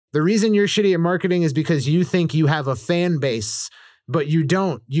The reason you're shitty at marketing is because you think you have a fan base, but you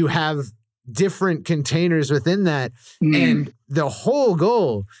don't. You have different containers within that. And the whole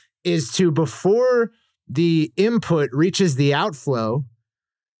goal is to, before the input reaches the outflow,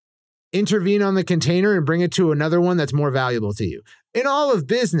 intervene on the container and bring it to another one that's more valuable to you. In all of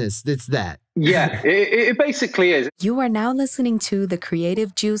business, it's that. Yeah, it basically is. You are now listening to the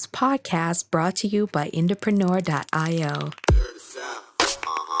Creative Juice podcast, brought to you by Entrepreneur.io.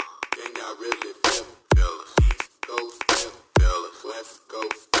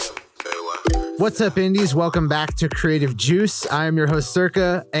 What's up, indies? Welcome back to Creative Juice. I am your host,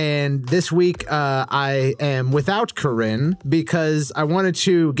 Circa, and this week I am without Corinne because I wanted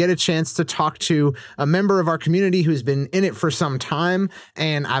to get a chance to talk to a member of our community who's been in it for some time,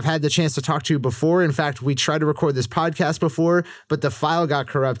 and I've had the chance to talk to before. In fact, we tried to record this podcast before, but the file got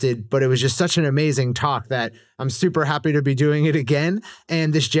corrupted, but it was just such an amazing talk that I'm super happy to be doing it again.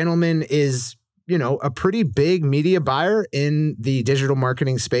 And this gentleman is, you know, a pretty big media buyer in the digital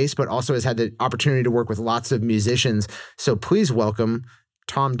marketing space, but also has had the opportunity to work with lots of musicians. So please welcome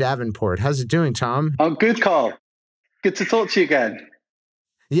Tom Davenport. How's it doing, Tom? I'm good, Carl. Good to talk to you again.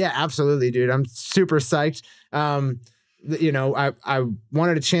 Yeah, absolutely, dude. I'm super psyched. You know, I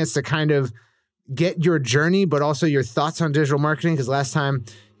wanted a chance to kind of get your journey, but also your thoughts on digital marketing, because last time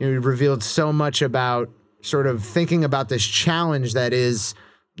you revealed so much about sort of thinking about this challenge that is,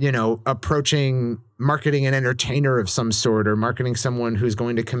 you know, approaching marketing an entertainer of some sort, or marketing someone who's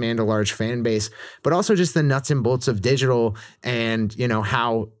going to command a large fan base, but also just the nuts and bolts of digital and, you know,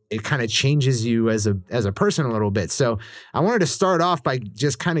 how it kind of changes you as a person a little bit. So I wanted to start off by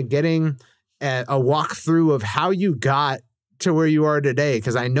just kind of getting a walkthrough of how you got to where you are today.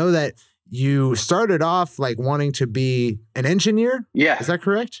 Cause I know that you started off like wanting to be an engineer. Yeah. Is that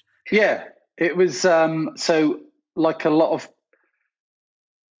correct? Yeah, it was, so like a lot of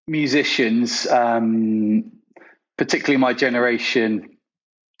musicians, particularly my generation,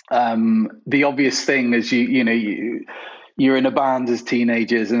 the obvious thing is you're in a band as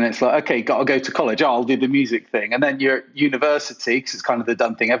teenagers, and it's like, okay, got to go to college. I'll do the music thing, and then you're at university because it's kind of the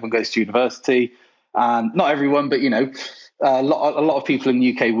done thing. Everyone goes to university, and not everyone, but a lot of people in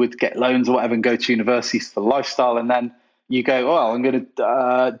the UK would get loans or whatever and go to universities for lifestyle, and then you go, well, I'm going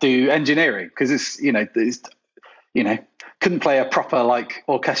to do engineering because it's couldn't play a proper like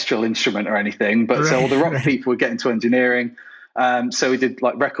orchestral instrument or anything, but so all the rock people would get into engineering. So we did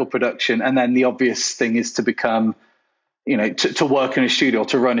like record production, and then the obvious thing is to become, to work in a studio,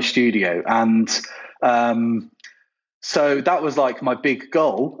 to run a studio. And so that was like my big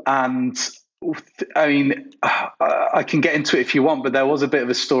goal. And I mean, I can get into it if you want, but there was a bit of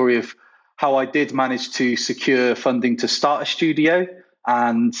a story of how I did manage to secure funding to start a studio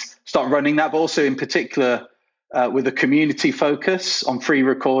and start running that, but also in particular, with a community focus on free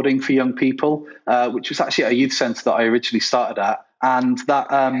recording for young people, which was actually at a youth centre that I originally started at. And that,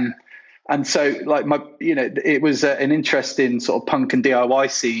 and so like it was an interest in sort of punk and DIY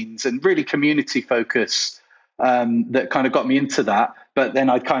scenes and really community focus that kind of got me into that. But then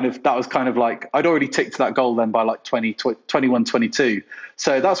that was kind of like, I'd already ticked that goal then by like 21, 22.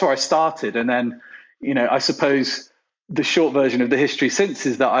 So that's where I started. And then, I suppose the short version of the history since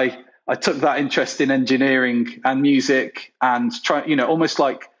is that I took that interest in engineering and music and almost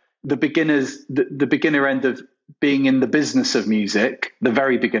like the beginner end of being in the business of music, the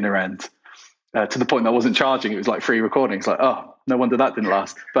very beginner end, to the point that I wasn't charging. It was like free recording. It's like, oh, no wonder that didn't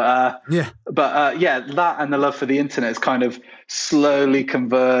last. But that and the love for the internet has kind of slowly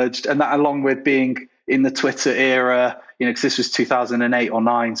converged. And that, along with being in the Twitter era, because this was 2008 or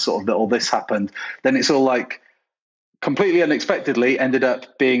 9 sort of that all this happened, then it's all like, completely unexpectedly ended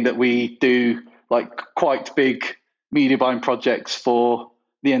up being that we do like quite big media buying projects for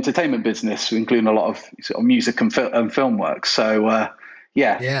the entertainment business, including a lot of sort of music and film work. So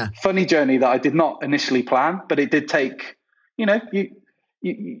funny journey that I did not initially plan, but it did take, it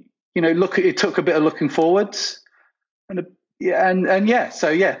took a bit of looking forwards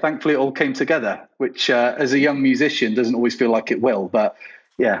thankfully it all came together, which as a young musician doesn't always feel like it will, but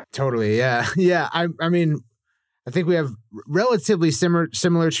yeah. Totally. Yeah. Yeah. I mean, I think we have relatively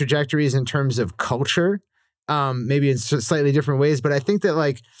similar trajectories in terms of culture, maybe in slightly different ways. But I think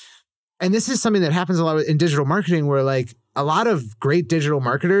that and this is something that happens a lot in digital marketing, where like a lot of great digital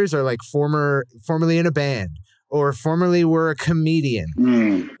marketers are like formerly in a band or formerly were a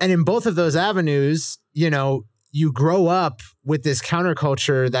comedian. And in both of those avenues, you grow up with this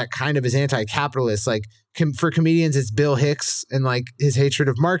counterculture that kind of is anti-capitalist. Like for comedians, it's Bill Hicks and like his hatred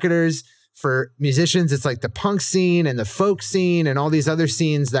of marketers. For musicians, it's like the punk scene and the folk scene and all these other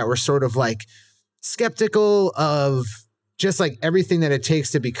scenes that were sort of like skeptical of just like everything that it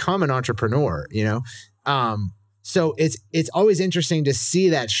takes to become an entrepreneur, you know? So it's always interesting to see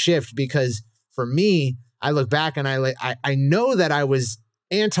that shift, because for me, I look back and I know that I was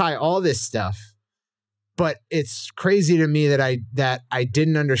anti all this stuff, but it's crazy to me that I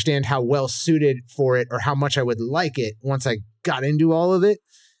didn't understand how well suited for it or how much I would like it once I got into all of it.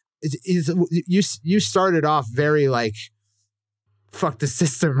 You started off very like, fuck the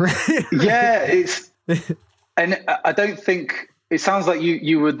system, right? Yeah, and I don't think, it sounds like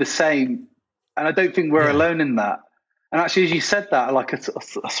you were the same, and I don't think we're alone in that. And actually, as you said that, like I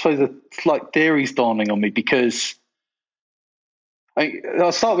suppose a slight theory's dawning on me, because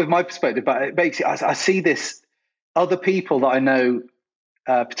I'll start with my perspective, but basically I see this, other people that I know,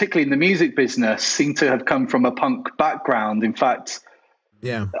 particularly in the music business, seem to have come from a punk background. In fact,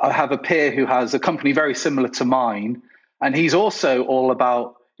 I have a peer who has a company very similar to mine, and he's also all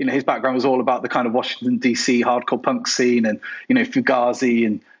about, you know, his background was all about the kind of Washington, D.C. hardcore punk scene, and, you know, Fugazi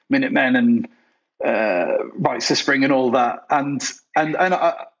and Minutemen and Rites of Spring and all that. And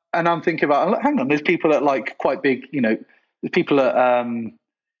I'm thinking about, hang on, there's people at like quite big, you know, there's people at,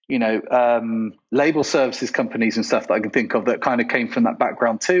 label services companies and stuff that I can think of that kind of came from that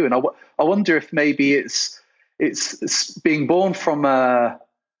background too. And I wonder if maybe it's being born from a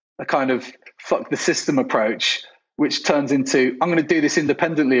kind of fuck the system approach, which turns into, I'm going to do this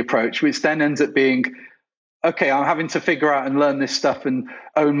independently approach, which then ends up being, okay, I'm having to figure out and learn this stuff and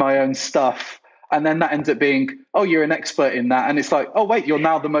own my own stuff. And then that ends up being, oh, you're an expert in that. And it's like, oh, wait, you're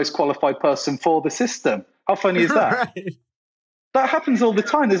now the most qualified person for the system. How funny is that? Right. That happens all the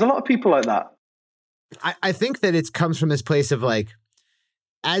time. There's a lot of people like that. I think that it comes from this place of like,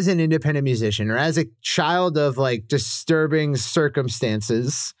 as an independent musician or as a child of like disturbing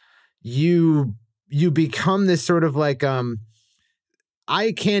circumstances, you become this sort of like,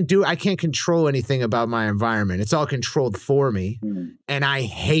 I can't control anything about my environment. It's all controlled for me. And I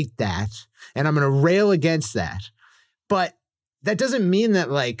hate that. And I'm going to rail against that. But that doesn't mean that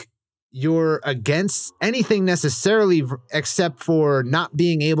like you're against anything necessarily, except for not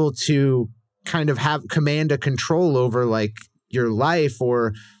being able to kind of have command a control over like your life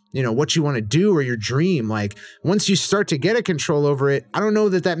or, you know, what you want to do or your dream. Like once you start to get a control over it, I don't know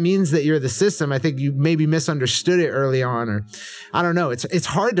that means that you're the system. I think you maybe misunderstood it early on, or I don't know. It's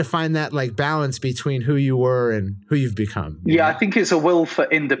hard to find that like balance between who you were and who you've become. Yeah, I think it's a will for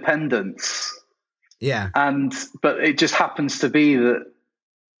independence. Yeah. But it just happens to be that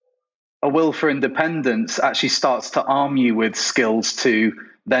a will for independence actually starts to arm you with skills to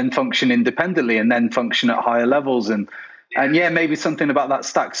then function independently and then function at higher levels. And yeah, maybe something about that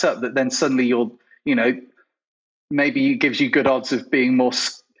stacks up, that then suddenly you're, you know, maybe it gives you good odds of being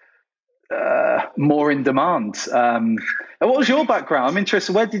more in demand. And what was your background? I'm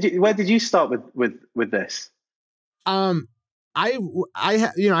interested. Where did you start with this? I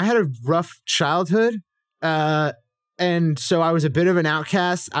had a rough childhood. And so I was a bit of an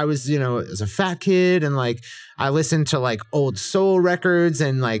outcast. I was, you know, as a fat kid, and like I listened to like old soul records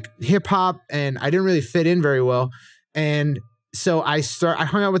and like hip hop, and I didn't really fit in very well. And so I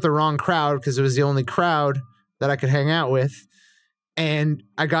hung out with the wrong crowd because it was the only crowd that I could hang out with. And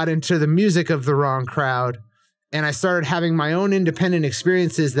I got into the music of the wrong crowd, and I started having my own independent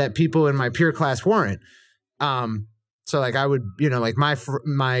experiences that people in my peer class weren't. So like I would, you know, like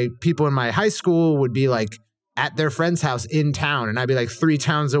my people in my high school would be like at their friend's house in town, and I'd be like 3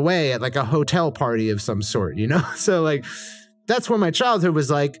 towns away at like a hotel party of some sort, you know? So like, that's what my childhood was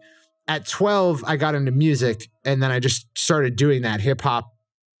like. At 12, I got into music, and then I just started doing that hip hop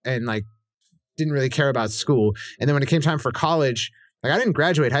and like, didn't really care about school. And then when it came time for college, like I didn't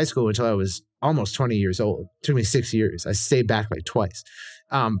graduate high school until I was almost 20 years old. It took me 6 years. I stayed back like twice,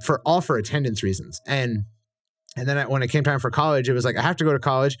 for attendance reasons. And then when it came time for college, it was like, I have to go to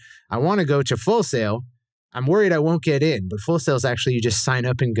college. I want to go to Full Sail. I'm worried I won't get in, but Full Sail is actually, you just sign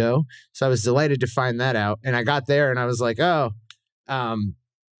up and go. So I was delighted to find that out. And I got there and I was like, oh,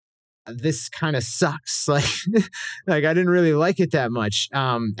 this kind of sucks. Like, like I didn't really like it that much.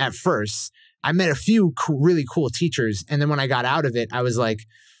 At first I met a few really cool teachers. And then when I got out of it, I was like,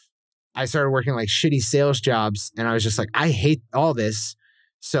 I started working like shitty sales jobs. And I was just like, I hate all this.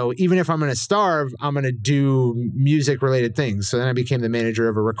 So even if I'm going to starve, I'm going to do music related things. So then I became the manager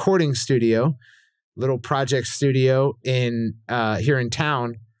of a recording studio, little project studio here in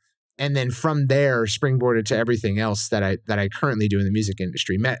town. And then from there, springboarded to everything else that I currently do in the music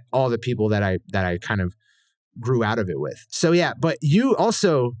industry. Met all the people that I kind of grew out of it with. So yeah, but you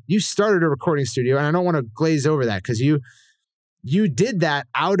started a recording studio, and I don't want to glaze over that because you did that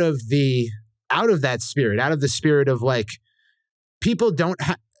out of the spirit of like, people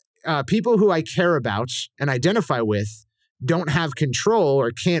who I care about and identify with don't have control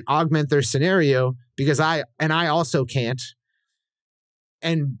or can't augment their scenario because I also can't.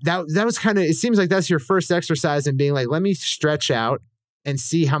 And that was kind of, it seems like that's your first exercise in being like, let me stretch out and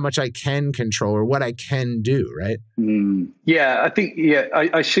see how much I can control or what I can do. Right. Yeah. I think,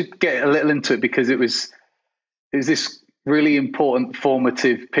 I should get a little into it because it was this really important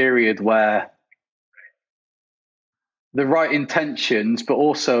formative period where the right intentions, but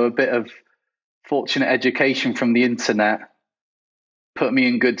also a bit of fortunate education from the internet put me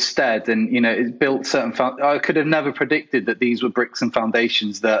in good stead. And, it built certain, I could have never predicted that these were bricks and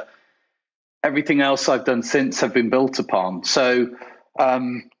foundations that everything else I've done since have been built upon. So,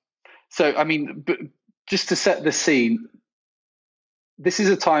 I mean, just to set the scene, this is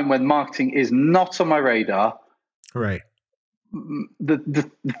a time when marketing is not on my radar. Right. The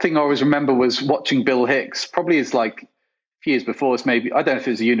thing I always remember was watching Bill Hicks, probably is like years before us, maybe, I don't know if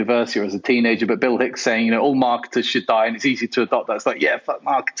it was a university or as a teenager, but Bill Hicks saying, all marketers should die, and it's easy to adopt that. It's like, yeah, fuck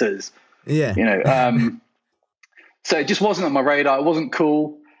marketers. Yeah. So it just wasn't on my radar. It wasn't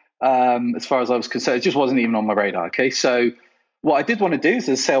cool. As far as I was concerned, it just wasn't even on my radar. Okay. So what I did want to do is,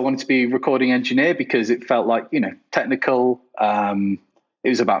 as I say, I wanted to be a recording engineer because it felt like, technical. It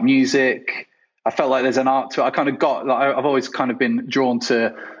was about music. I felt like there's an art to it. I kind of got, like, I've always kind of been drawn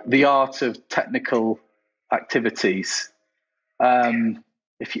to the art of technical activities.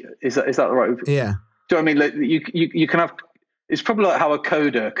 Is that the right? Yeah. Do you know what I mean? Like you can have, it's probably like how a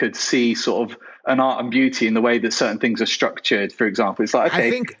coder could see sort of an art and beauty in the way that certain things are structured. For example, it's like,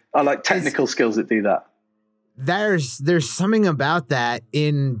 okay, I like technical skills that do that. There's something about that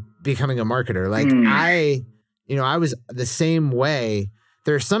in becoming a marketer. Like I was the same way.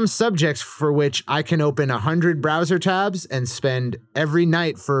 There are some subjects for which I can open 100 browser tabs and spend every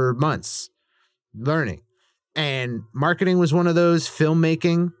night for months learning. And marketing was one of those,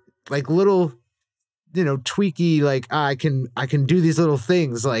 filmmaking, like little, tweaky, like I can do these little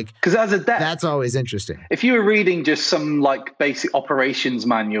things, like, because as a depth, that's always interesting. If you were reading just some like basic operations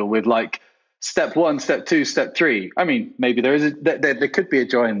manual with like step 1, step 2, step 3, I mean, maybe there could be a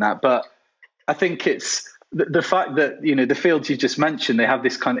joy in that, but I think it's the fact that, the fields you just mentioned, they have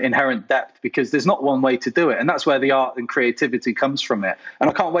this kind of inherent depth because there's not one way to do it. And that's where the art and creativity comes from it. And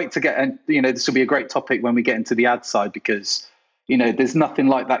I can't wait to get, and this will be a great topic when we get into the ad side, because, there's nothing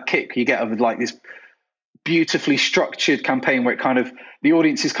like that kick you get of like this beautifully structured campaign where it kind of, the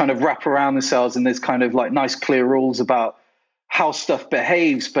audiences kind of wrap around themselves and there's kind of like nice, clear rules about how stuff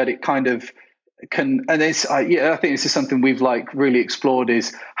behaves, but it kind of can, and it's, I think this is something we've like really explored,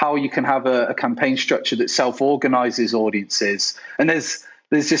 is how you can have a campaign structure that self-organizes audiences. And there's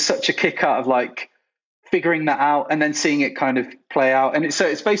just such a kick out of like figuring that out and then seeing it kind of play out. And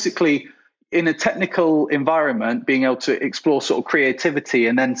it's basically in a technical environment, being able to explore sort of creativity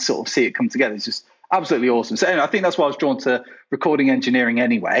and then sort of see it come together. It's just absolutely awesome. So anyway, I think that's why I was drawn to recording engineering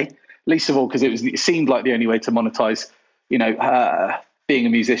anyway, least of all because it seemed like the only way to monetize, being a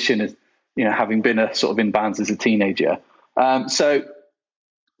musician, is, having been a sort of in bands as a teenager. So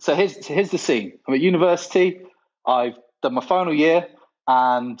here's the scene. I'm at university. I've done my final year,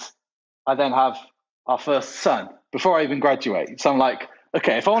 and I then have our first son before I even graduate. So I'm like,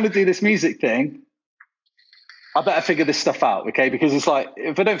 okay, if I want to do this music thing, I better figure this stuff out, okay? Because it's like,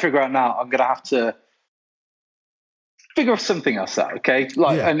 if I don't figure it out now, I'm going to have to figure something else out, okay?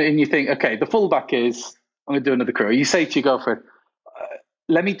 Like, yeah. And you think, okay, the fallback is I'm going to do another career. You say to your girlfriend,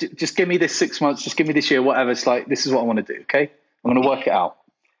 let me just give me this 6 months, just give me this year, whatever. It's like, this is what I want to do, okay? I'm going to work it out.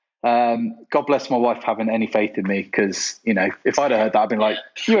 God bless my wife having any faith in me, because, if I'd heard that, I'd been like,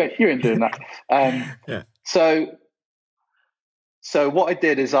 you ain't doing that. Yeah. So what I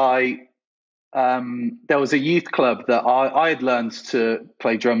did is there was a youth club that I had learned to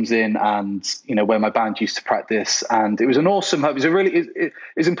play drums in, and where my band used to practice, and it was an awesome hub. It was it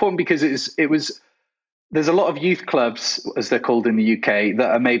was important because it was there's a lot of youth clubs, as they're called in the UK,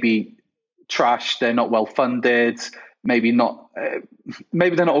 that are maybe trash, they're not well funded, maybe they're not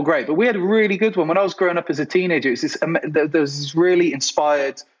all great, but we had a really good one when I was growing up as a teenager. It was there was this really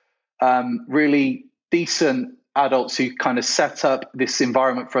inspired, really decent adults who kind of set up this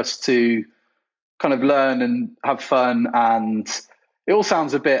environment for us to kind of learn and have fun. And it all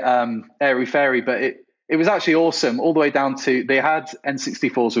sounds a bit airy fairy, but it was actually awesome, all the way down to, they had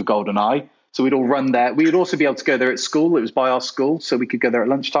N64s with GoldenEye, so we'd all run there. We would also be able to go there at school. It was by our school, so we could go there at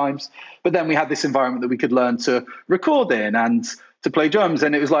lunchtimes. But then we had this environment that we could learn to record in and to play drums.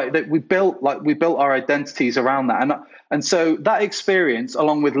 And it was like that we built our identities around that. And so that experience,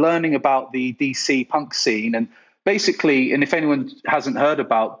 along with learning about the DC punk scene, and basically, and if anyone hasn't heard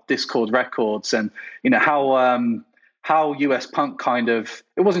about Discord Records and how US punk kind of,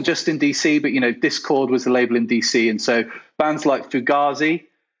 it wasn't just in DC, but Discord was the label in DC. And so bands like Fugazi.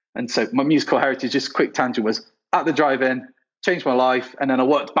 And so my musical heritage, just a quick tangent, was at the drive-in, changed my life. And then I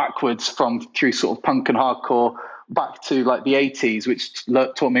worked backwards through sort of punk and hardcore back to like the 80s, which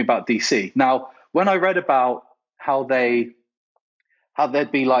taught me about DC. Now, when I read about how they'd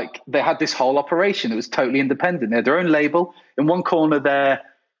be like, they had this whole operation that was totally independent. They had their own label. In one corner, they're,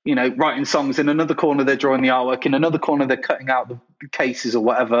 writing songs. In another corner, they're drawing the artwork. In another corner, they're cutting out the cases or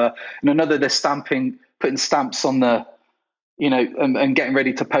whatever. In another, they're putting stamps on the, and getting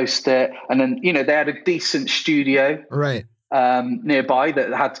ready to post it. And then, they had a decent studio right nearby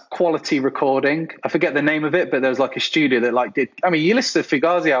that had quality recording. I forget the name of it, but there was like a studio that like did, you listen to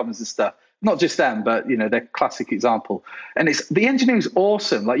Fugazi albums and stuff, not just them, but they're classic example. And the engineering is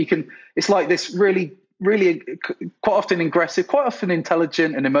awesome. Like it's like this really, really quite often aggressive, quite often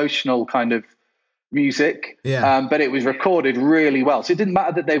intelligent and emotional kind of music. Yeah. But it was recorded really well. So it didn't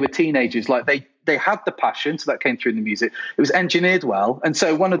matter that they were teenagers. Like they had the passion, so that came through in the music. It was engineered well. And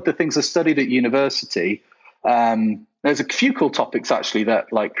so one of the things I studied at university, there's a few cool topics actually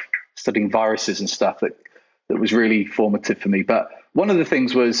that like studying viruses and stuff that was really formative for me. But one of the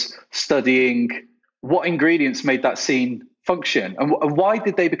things was studying what ingredients made that scene function and why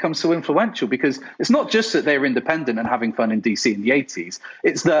did they become so influential? Because it's not just that they were independent and having fun in DC in the 80s.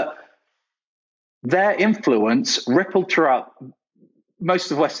 It's that their influence rippled throughout most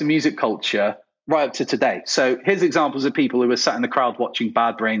of Western music culture right up to today. So here's examples of people who were sat in the crowd watching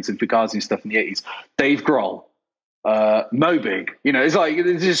Bad Brains and Fugazi and stuff in the 80s. Dave Grohl, Moby, it's like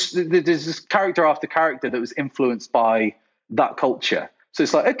there's this character after character that was influenced by that culture. So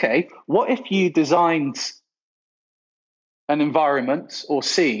it's like, okay, what if you designed an environment or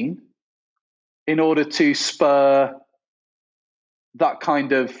scene in order to spur that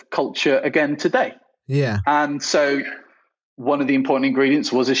kind of culture again today? Yeah. And so one of the important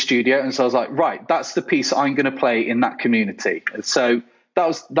ingredients was a studio. And so I was like, right, that's the piece I'm going to play in that community. And so that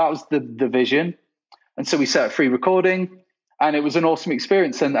was the vision. And so we set up free recording and it was an awesome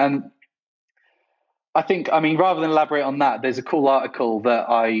experience. And I think, rather than elaborate on that, there's a cool article that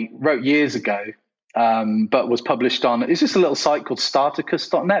I wrote years ago, but was published on, it's just a little site called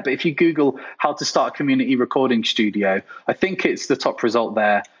starticus.net. But if you Google how to start a community recording studio, I think it's the top result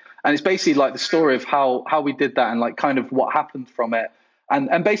there. And it's basically like the story of how we did that and like kind of what happened from it.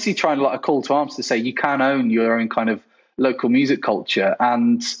 And basically trying like a call to arms to say you can own your own kind of local music culture.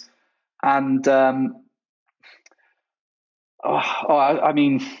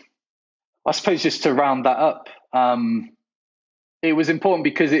 I suppose just to round that up, it was important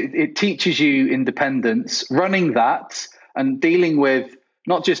because it teaches you independence, running that and dealing with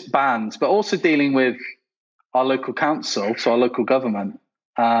not just bands, but also dealing with our local council, so our local government,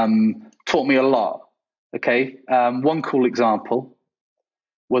 taught me a lot. Okay. One cool example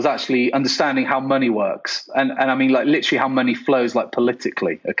was actually understanding how money works. And like literally how money flows like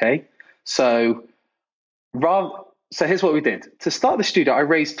politically. Okay. So here's what we did. To start the studio, I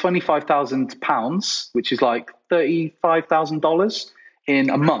raised £25,000, which is like $35,000 in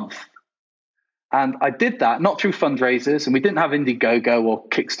a month. And I did that not through fundraisers, and we didn't have Indiegogo or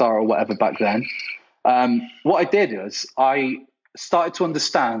Kickstarter or whatever back then. What I did was I started to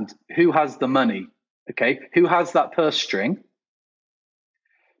understand who has the money, okay? Who has that purse string?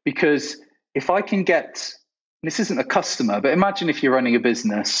 Because if I can get, this isn't a customer, but imagine if you're running a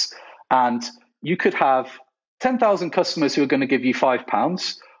business and you could have 10,000 customers who are going to give you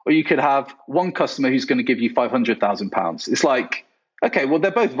 £5, or you could have one customer who's going to give you £500,000. It's like, okay, well,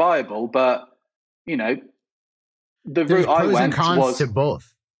 they're both viable, but, the route I went was... There's pros and cons to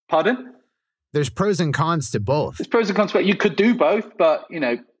both. Pardon? There's pros and cons to both. There's pros and cons, but you could do both. But,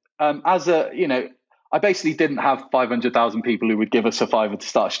 I basically didn't have 500,000 people who would give us a fiver to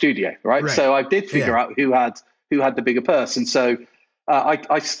start a studio, right? So I did figure out who had the bigger purse. And so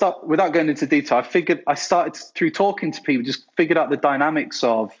I stopped, without going into detail, I started through talking to people, just figured out the dynamics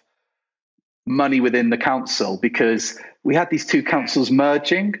of money within the council, because we had these two councils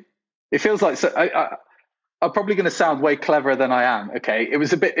merging. It feels like, I'm probably going to sound way cleverer than I am. Okay. It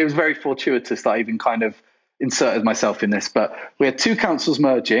was very fortuitous that I even kind of inserted myself in this, but we had two councils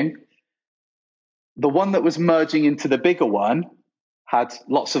merging. The one that was merging into the bigger one had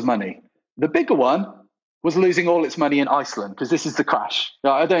lots of money. The bigger one was losing all its money in Iceland, because this is the crash.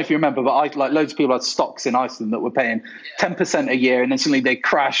 Now, I don't know if you remember, but loads of people had stocks in Iceland that were paying 10% a year, and then suddenly they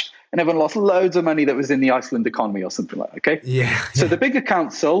crashed and everyone lost loads of money that was in the Iceland economy or something like that, okay? Yeah. So the bigger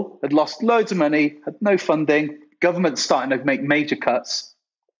council had lost loads of money, had no funding, government starting to make major cuts.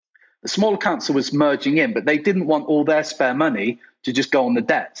 The smaller council was merging in, but they didn't want all their spare money to just go on the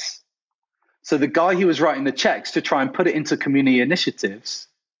debts. So the guy who was writing the checks to try and put it into community initiatives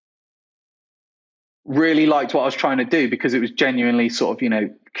really liked what I was trying to do because it was genuinely sort of, you know,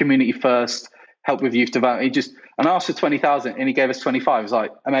 community first, help with youth development. And I asked for 20,000 and he gave us 25. It was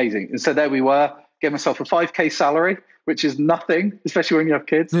like, amazing. And so there we were, gave myself a 5K salary, which is nothing, especially when you have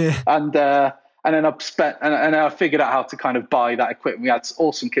kids. Yeah. And then I spent, and I figured out how to kind of buy that equipment. We had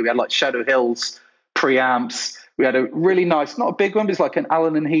awesome kit. We had like Shadow Hills preamps. We had a really nice, not a big one, but it's like an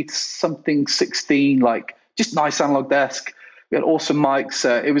Allen and Heath something 16, like just nice analog desk. We had awesome mics.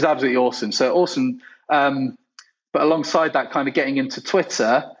 It was absolutely awesome. So awesome. But alongside that, kind of getting into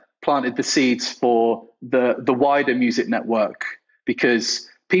Twitter, planted the seeds for the wider music network because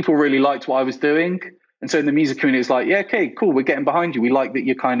people really liked what I was doing. And so in the music community, it's like, yeah, okay, cool. We're getting behind you. We like that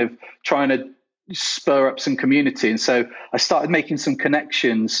you're kind of trying to spur up some community. And so I started making some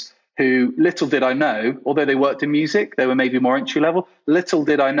connections who little did I know, although they worked in music, they were maybe more entry level. Little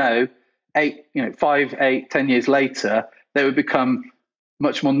did I know 5, 8, 10 years later, they would become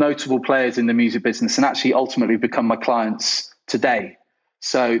much more notable players in the music business and actually ultimately become my clients today.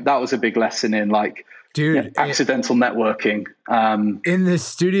 So that was a big lesson in like, dude, accidental networking. In the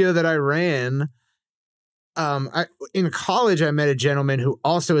studio that I ran, in college, I met a gentleman who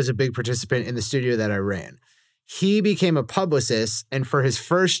also is a big participant in the studio that I ran. He became a publicist, and for his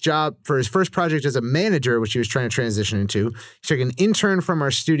first job, for his first project as a manager, which he was trying to transition into, he took an intern from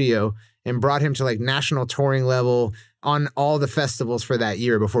our studio and brought him to like national touring level on all the festivals for that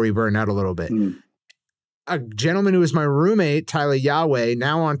year before he burned out a little bit. A gentleman who was my roommate, Tyler Yahweh,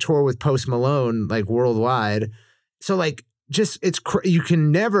 now on tour with Post Malone, like worldwide. So like, just you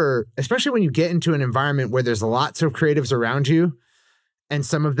can never, especially when you get into an environment where there's lots of creatives around you and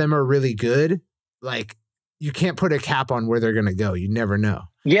some of them are really good, like you can't put a cap on where they're going to go. You never know.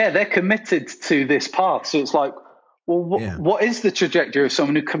 Yeah, they're committed to this path. So it's like, well, what is the trajectory of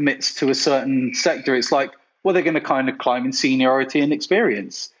someone who commits to a certain sector? It's like, well, they're going to kind of climb in seniority and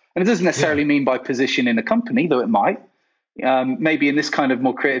experience. And it doesn't necessarily mean by position in a company, though it might. Maybe in this kind of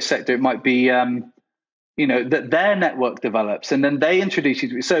more creative sector, it might be, that their network develops and then they introduce you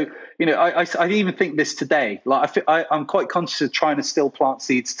to it. So, I even think this today, like I'm quite conscious of trying to still plant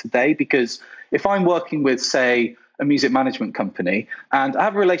seeds today, because if I'm working with, say, a music management company and I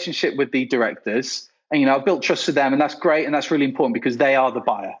have a relationship with the directors and, I've built trust with them, and that's great. And that's really important because they are the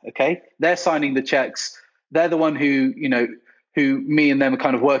buyer. Okay. They're signing the checks. They're the one who me and them are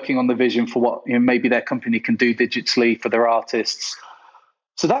kind of working on the vision for what, maybe their company can do digitally for their artists.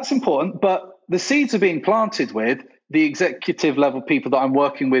 So that's important. But the seeds are being planted with the executive level people that I'm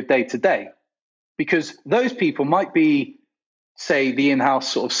working with day to day, because those people might be, say, the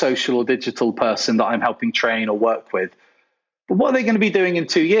in-house sort of social or digital person that I'm helping train or work with. But what are they going to be doing in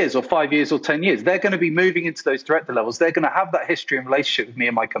 2 years or 5 years or 10 years? They're going to be moving into those director levels. They're going to have that history and relationship with me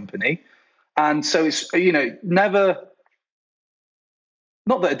and my company. And so it's, never,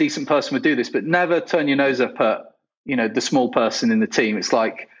 not that a decent person would do this, but never turn your nose up at, the small person in the team. It's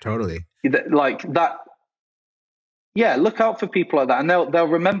like, totally like that. Yeah. Look out for people like that, and they'll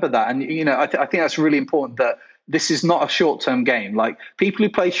remember that. And, I think that's really important, that this is not a short-term game. Like people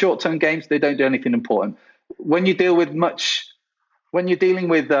who play short-term games, they don't do anything important. When you deal with when you're dealing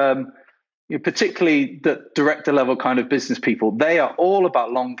with, particularly the director level kind of business people, they are all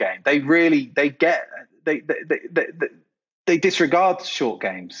about long game. They disregard short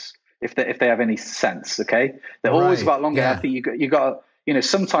games if they have any sense. Okay. They're always about long game. I think you got,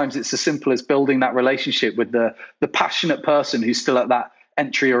 sometimes it's as simple as building that relationship with the passionate person who's still at that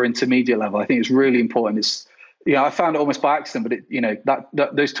entry or intermediate level. I think it's really important. It's, I found it almost by accident, but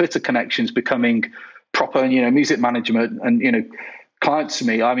that those Twitter connections becoming proper, music management and, clients to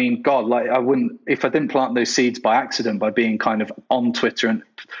me. I mean, God, like if I didn't plant those seeds by accident, by being kind of on Twitter and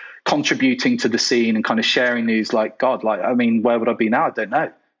contributing to the scene and kind of sharing news, like, God, like, I mean, where would I be now? I don't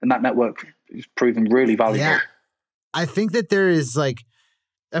know. And that network is proven really valuable. Yeah. I think that there is like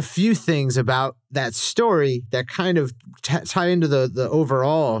a few things about that story that kind of tie into the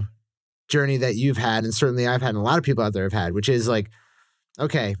overall journey that you've had. And certainly I've had, and a lot of people out there have had, which is like,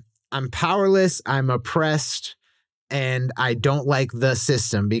 okay, I'm powerless, I'm oppressed, and I don't like the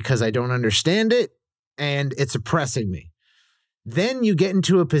system because I don't understand it and it's oppressing me. Then you get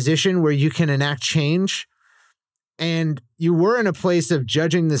into a position where you can enact change, and you were in a place of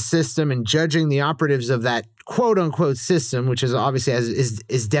judging the system and judging the operatives of that quote unquote system, which is obviously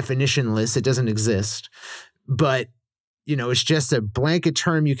is definitionless. It doesn't exist, but it's just a blanket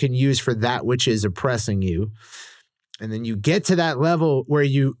term you can use for that which is oppressing you. And then you get to that level where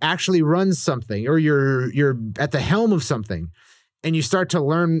you actually run something, or you're at the helm of something, and you start to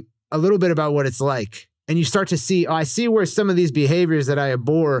learn a little bit about what it's like. And you start to see, I see where some of these behaviors that I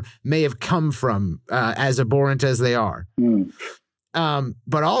abhor may have come from, as abhorrent as they are.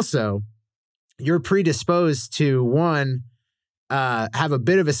 But also you're predisposed to have a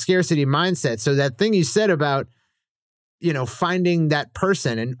bit of a scarcity mindset. So that thing you said about, finding that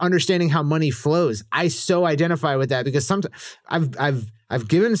person and understanding how money flows, I so identify with that, because sometimes I've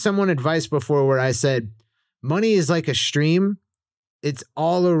given someone advice before where I said, money is like a stream. It's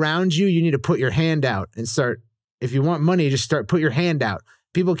all around you. You need to put your hand out and start. If you want money, just put your hand out.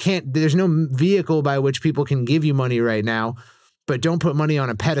 There's no vehicle by which people can give you money right now, but don't put money on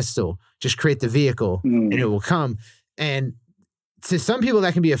a pedestal. Just create the vehicle and it will come. And to some people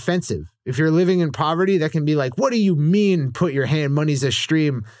that can be offensive. If you're living in poverty, that can be like, what do you mean put your hand, money's a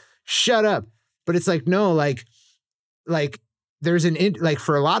stream? Shut up. But it's like, no, like there's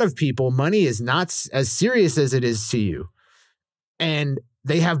for a lot of people, money is not as serious as it is to you. And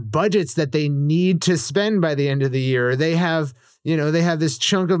they have budgets that they need to spend by the end of the year. They have this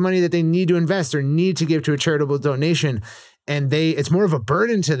chunk of money that they need to invest or need to give to a charitable donation. And it's more of a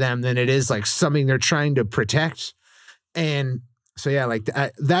burden to them than it is like something they're trying to protect. And so, yeah, like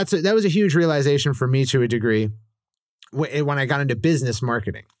that was a huge realization for me to a degree when I got into business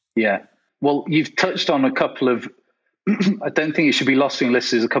marketing. Yeah. Well, you've touched on a couple of, I don't think it should be lost on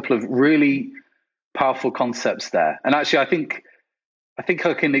listeners, a couple of really powerful concepts there. And actually, I think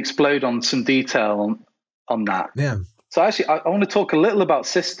I can explode on some detail on that. Yeah. So actually, I want to talk a little about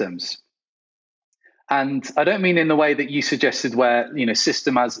systems. And I don't mean in the way that you suggested where,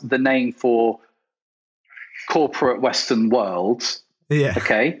 system as the name for corporate Western world. Yeah.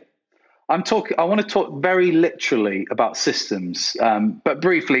 Okay. I want to talk very literally about systems, but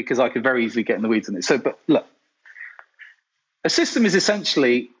briefly, because I could very easily get in the weeds on it. So, but look, a system is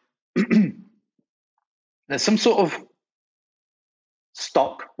essentially there's some sort of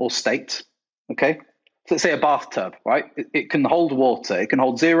stock or state. Okay. So let's say a bathtub, right? It can hold water. It can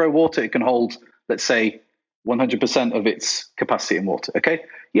hold zero water. It can hold, let's say, 100% of its capacity in water. Okay.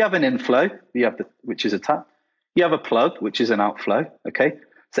 You have an inflow, which is a tap. You have a plug, which is an outflow. Okay.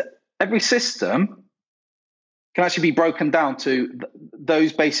 So every system can actually be broken down to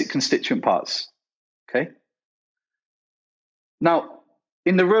those basic constituent parts. Okay. Now,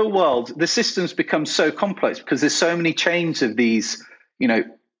 in the real world, the systems become so complex because there's so many chains of these,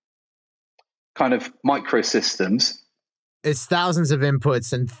 kind of microsystems. It's thousands of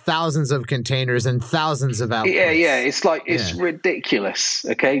inputs and thousands of containers and thousands of outputs. Yeah. It's ridiculous.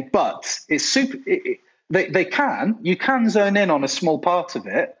 Okay. But it's super. You can zone in on a small part of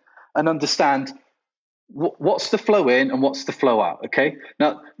it and understand what's the flow in and what's the flow out. Okay.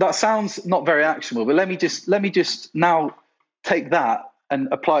 Now that sounds not very actionable, but let me just now take that and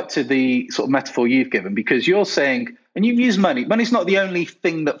apply it to the sort of metaphor you've given, because you're saying, and you've used money. Money's not the only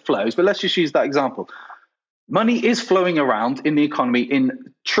thing that flows, but let's just use that example. Money is flowing around in the economy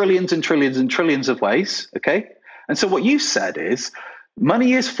in trillions and trillions and trillions of ways. Okay. And so what you've said is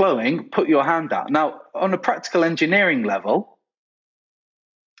money is flowing, put your hand out. Now, on a practical engineering level,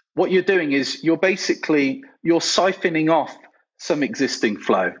 what you're doing is you're siphoning off some existing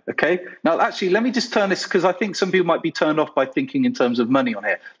flow. Okay. Now, actually, let me just turn this, because I think some people might be turned off by thinking in terms of money on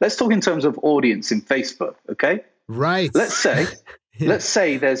here. Let's talk in terms of audience in Facebook. Okay. Right. Let's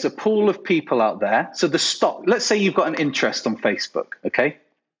say there's a pool of people out there. So let's say you've got an interest on Facebook. Okay.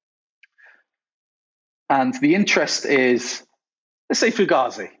 And the interest is, let's say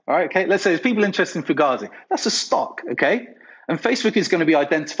Fugazi. All right. Okay. Let's say there's people interested in Fugazi. That's a stock. Okay. And Facebook is going to be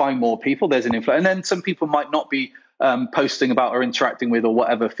identifying more people. There's an inflow. And then some people might not be posting about or interacting with or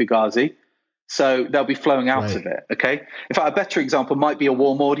whatever Fugazi. So they'll be flowing out of it. Okay. In fact, a better example might be a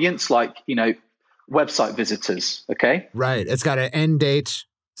warm audience, like, website visitors. Okay. Right. It's got an end date.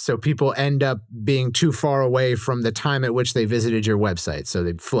 So people end up being too far away from the time at which they visited your website. So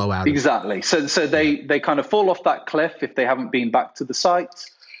they flow out. Exactly. So they kind of fall off that cliff if they haven't been back to the site.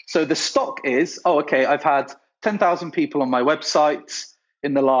 So the stock is, I've had 10,000 people on my website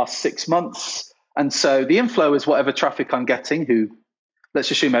in the last 6 months. And so the inflow is whatever traffic I'm getting, who, let's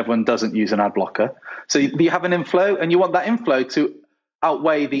assume everyone doesn't use an ad blocker. So you have an inflow, and you want that inflow to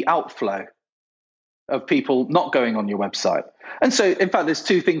outweigh the outflow of people not going on your website. And so, in fact, there's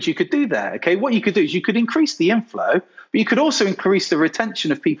two things you could do there. Okay. What you could do is you could increase the inflow, but you could also increase the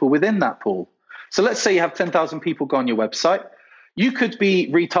retention of people within that pool. So let's say you have 10,000 people go on your website. You could be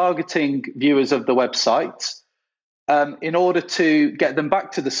retargeting viewers of the website in order to get them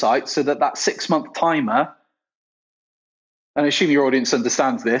back to the site, so that 6-month timer, and I assume your audience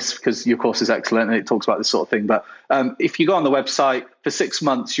understands this because your course is excellent and it talks about this sort of thing. But if you go on the website for 6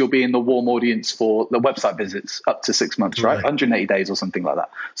 months, you'll be in the warm audience for the website visits up to 6 months, right? 180 days or something like that.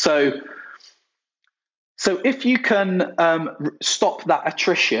 So if you can stop that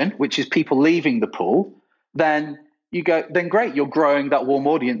attrition, which is people leaving the pool, then you go, then great, you're growing that warm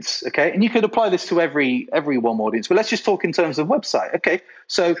audience, okay? And you could apply this to every warm audience, but let's just talk in terms of website, okay?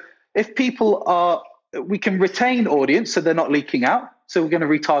 So if people are, we can retain audience so they're not leaking out, so we're going to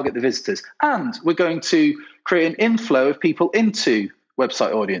retarget the visitors, and we're going to create an inflow of people into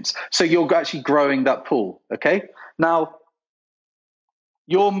website audience. So you're actually growing that pool, okay? Now,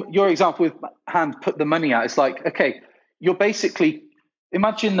 your example with hand put the money out, it's like, okay, you're basically,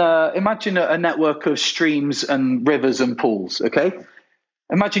 imagine a network of streams and rivers and pools, okay?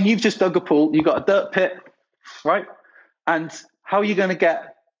 Imagine you've just dug a pool, you've got a dirt pit, right? And how are you going to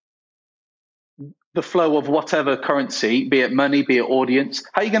get the flow of whatever currency, be it money, be it audience?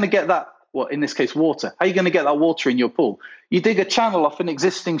 How are you going to get that, well, in this case, water? How are you going to get that water in your pool? You dig a channel off an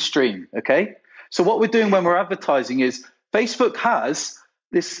existing stream, okay? So what we're doing when we're advertising is Facebook has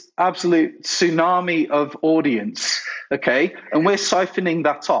this absolute tsunami of audience, okay? And we're siphoning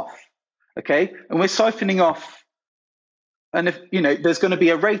that off, okay? And we're siphoning off, and if, you know, there's going to be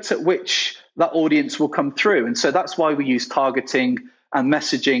a rate at which that audience will come through. And so that's why we use targeting and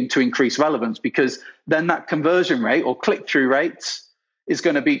messaging to increase relevance, because then that conversion rate or click-through rate is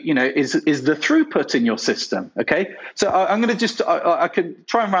going to be, you know, is the throughput in your system, okay? So I'm going to just, I can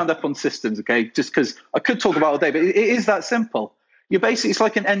try and round up on systems, okay? Just because I could talk about all day, but it is that simple. You're basically, it's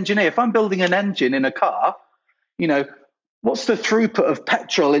like an engineer. If I'm building an engine in a car, you know, what's the throughput of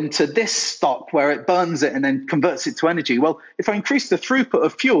petrol into this stock where it burns it and then converts it to energy? Well, if I increase the throughput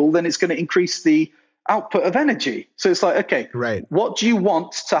of fuel, then it's going to increase the output of energy. So it's like, okay, right. What do you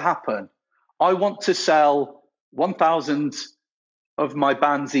want to happen? I want to sell 1,000 of my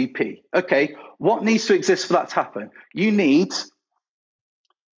band's EP. Okay, what needs to exist for that to happen? You need,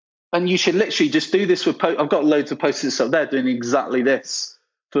 and you should literally just do this with, I've got loads of post-its up there doing exactly this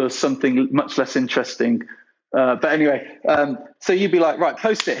for something much less interesting. But anyway, so you'd be like, right,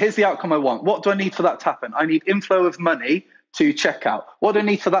 post it. Here's the outcome I want. What do I need for that to happen? I need inflow of money to checkout. What do I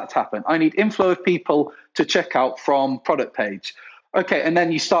need for that to happen? I need inflow of people to checkout from product page. Okay, and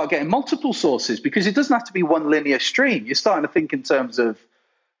then you start getting multiple sources, because it doesn't have to be one linear stream. You're starting to think in terms of,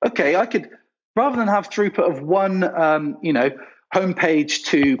 okay, I could, rather than have throughput of one, you know, homepage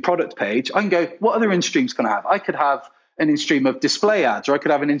to product page, I can go, what other in-streams can I have? I could have an in-stream of display ads, or I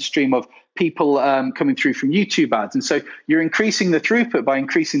could have an in-stream of people coming through from YouTube ads. And so you're increasing the throughput by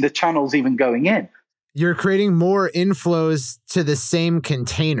increasing the channels even going in. You're creating more inflows to the same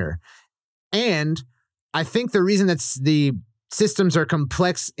container. And I think the reason that the systems are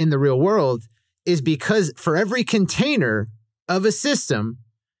complex in the real world is because for every container of a system,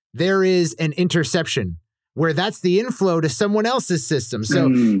 there is an interception where that's the inflow to someone else's system. So,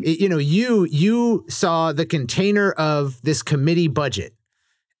 you know, you saw the container of this committee budget,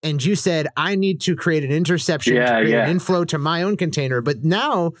 and you said, I need to create an interception to create an inflow to my own container. But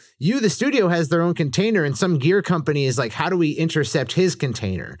now the studio has their own container, and some gear company is like, how do we intercept his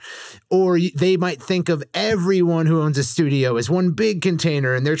container? Or they might think of everyone who owns a studio as one big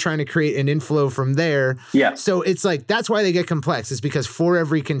container, and they're trying to create an inflow from there. Yeah. So it's like, that's why they get complex. It's because for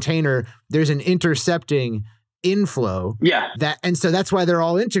every container, there's an intercepting inflow. Yeah. And so that's why they're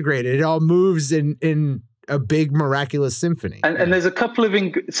all integrated. It all moves in a big miraculous symphony. And there's a couple of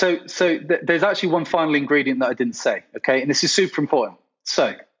there's actually one final ingredient that I didn't say, okay? And this is super important.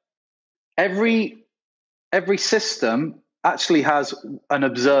 So every system actually has an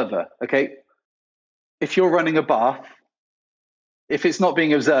observer, okay? If you're running a bath, if it's not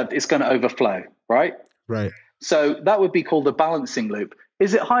being observed, it's going to overflow, right? Right. So that would be called a balancing loop.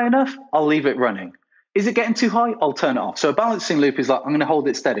 Is it high enough? I'll leave it running. Is it getting too high? I'll turn it off. So a balancing loop is like, I'm going to hold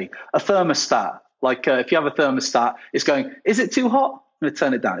it steady. A thermostat. Like if you have a thermostat, it's going, is it too hot? I'm going to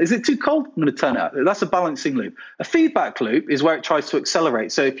turn it down. Is it too cold? I'm going to turn it up. That's a balancing loop. A feedback loop is where it tries to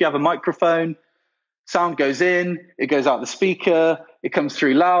accelerate. So if you have a microphone, sound goes in, it goes out the speaker, it comes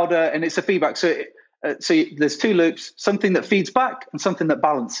through louder, and it's a feedback. So there's two loops, something that feeds back and something that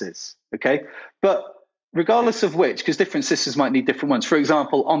balances, okay? But regardless of which, because different systems might need different ones. For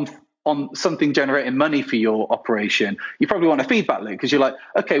example, on something generating money for your operation, you probably want a feedback loop, because you're like,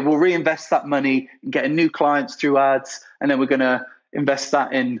 okay, we'll reinvest that money in getting new clients through ads, and then we're going to invest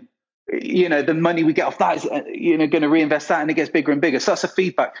that in, you know, the money we get off that is, you know, going to reinvest that, and it gets bigger and bigger. So that's a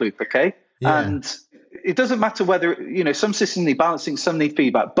feedback loop, okay? Yeah. And it doesn't matter whether, you know, some systems need balancing, some need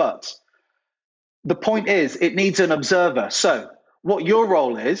feedback, but the point is it needs an observer. So what your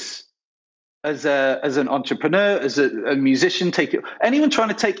role is, as an entrepreneur, as a musician, anyone trying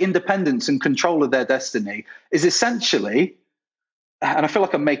to take independence and control of their destiny, is essentially, and I feel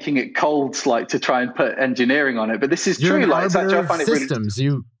like I'm making it cold, like to try and put engineering on it, but this is You're true. An like, arbiter I find of systems.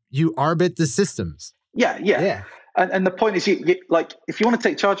 Really... You arbit the systems. Yeah. And the point is, you like, if you want to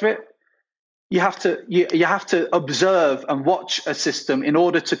take charge of it, you have to observe and watch a system in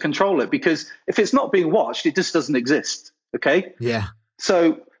order to control it, because if it's not being watched, it just doesn't exist. Okay. Yeah.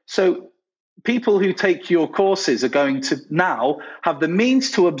 So people who take your courses are going to now have the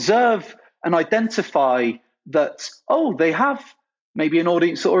means to observe and identify that, oh, they have maybe an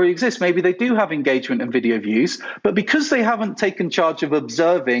audience that already exists. Maybe they do have engagement and video views, but because they haven't taken charge of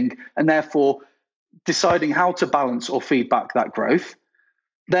observing and therefore deciding how to balance or feedback that growth,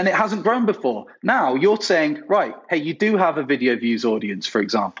 then it hasn't grown before. Now you're saying, right, hey, you do have a video views audience, for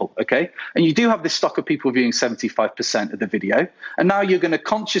example, okay? And you do have this stock of people viewing 75% of the video. And now you're going to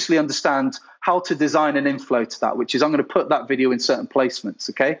consciously understand how to design an inflow to that, which is I'm going to put that video in certain placements,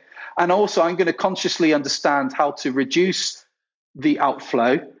 okay? And also I'm going to consciously understand how to reduce the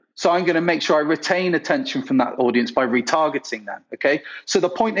outflow. So I'm going to make sure I retain attention from that audience by retargeting them, okay? So the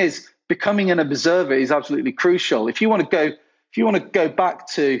point is, becoming an observer is absolutely crucial. If you want to go back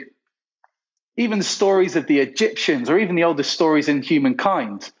to even the stories of the Egyptians or even the oldest stories in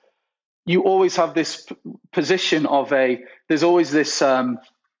humankind, you always have this position of there's always this,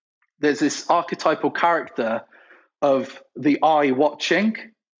 there's this archetypal character of the eye watching.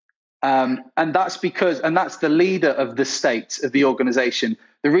 And that's the leader of the state, of the organization.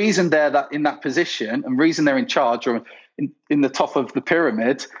 The reason they're in that position and reason they're in charge or in the top of the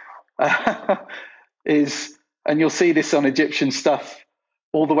pyramid is, and you'll see this on Egyptian stuff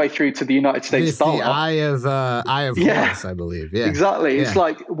all the way through to the United States it's dollar. The eye of Horus, I believe. Yeah, exactly. Yeah. It's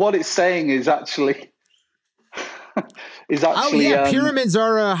like what it's saying is actually pyramids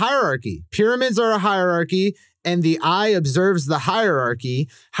are a hierarchy. Pyramids are a hierarchy, and the eye observes the hierarchy.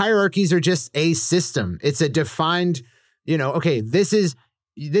 Hierarchies are just a system. It's a defined, okay, this is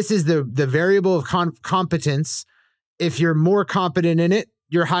the variable of competence. If you're more competent in it,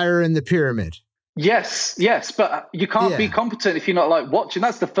 you're higher in the pyramid. Yes, but you can't be competent if you're not like watching.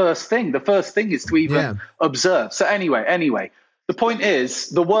 That's the first thing. The first thing is to even observe. So anyway, the point is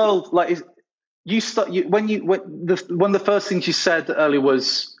the world, like one of the first things you said earlier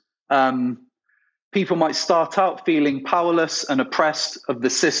was people might start out feeling powerless and oppressed of the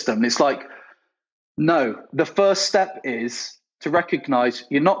system. It's like, no, the first step is to recognize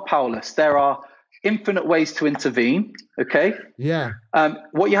you're not powerless. There are infinite ways to intervene. Okay. Yeah.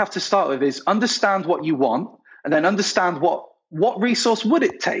 What you have to start with is understand what you want, and then understand what resource would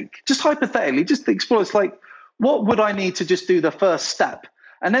it take, just hypothetically, just explore. It's like, what would I need to just do the first step,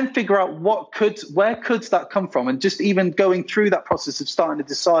 and then figure out where could that come from, and just even going through that process of starting to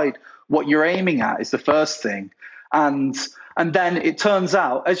decide what you're aiming at is the first thing. And then it turns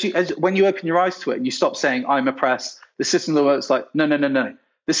out as when you open your eyes to it and you stop saying I'm oppressed, the system of the world is like, no.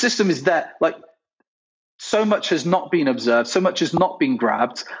 The system is there. Like, so much has not been observed, so much has not been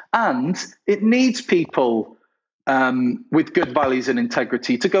grabbed, and it needs people with good values and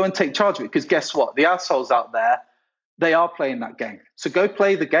integrity to go and take charge of it. Because guess what? The assholes out there, they are playing that game. So go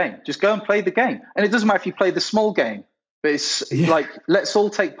play the game. Just go and play the game. And it doesn't matter if you play the small game, but it's like, let's all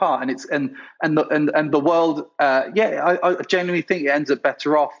take part. And the world, I genuinely think it ends up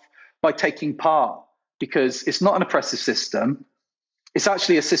better off by taking part, because it's not an oppressive system. It's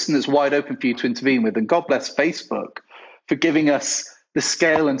actually a system that's wide open for you to intervene with. And God bless Facebook for giving us the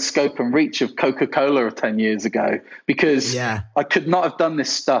scale and scope and reach of Coca-Cola 10 years ago, because I could not have done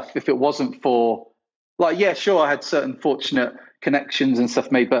this stuff if it wasn't for, I had certain fortunate connections and stuff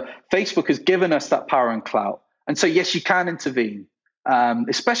made, but Facebook has given us that power and clout. And so, yes, you can intervene,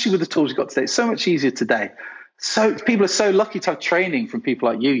 especially with the tools you've got today. It's so much easier today. So people are so lucky to have training from people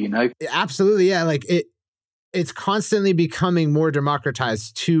like you, Absolutely. Yeah. Like it's constantly becoming more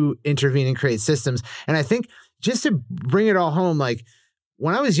democratized to intervene and create systems. And I think just to bring it all home, like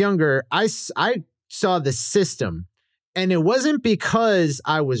when I was younger, I saw the system, and it wasn't because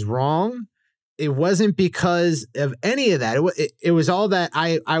I was wrong. It wasn't because of any of that. It was all that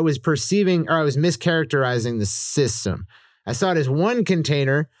I was perceiving, or I was mischaracterizing the system. I saw it as one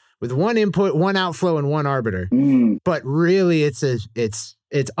container with one input, one outflow, and one arbiter. But really it's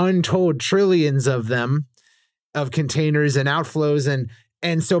untold trillions of them, of containers and outflows.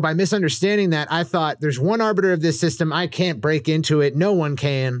 And so by misunderstanding that, I thought there's one arbiter of this system. I can't break into it. No one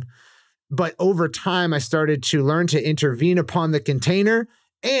can. But over time, I started to learn to intervene upon the container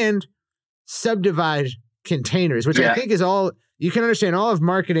and subdivide containers, which I think is all, you can understand all of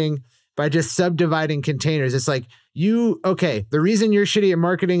marketing by just subdividing containers. It's like the reason you're shitty at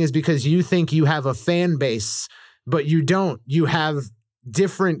marketing is because you think you have a fan base, but you don't. You have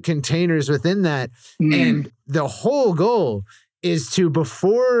different containers within that. And the whole goal is to,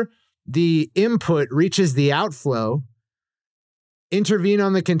 before the input reaches the outflow, intervene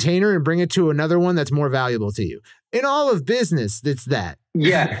on the container and bring it to another one that's more valuable to you. In all of business, it's that.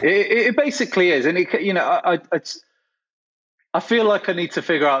 Yeah, it basically is. And, I feel like I need to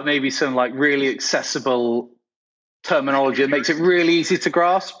figure out maybe some like really accessible terminology that makes it really easy to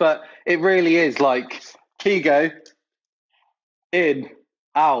grasp. But it really is like, here you go, in,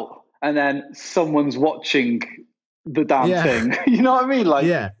 out, and then someone's watching the damn thing. You know what I mean?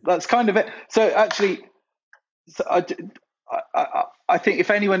 Like, that's kind of it. So actually, I think if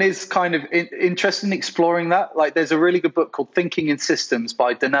anyone is kind of interested in exploring that, like there's a really good book called Thinking in Systems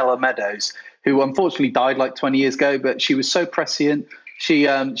by Donella Meadows, who unfortunately died like 20 years ago, but she was so prescient. She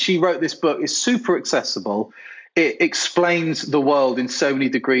wrote this book. It's super accessible. It explains the world in so many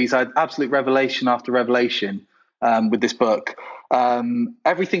degrees. I had absolute revelation after revelation with this book.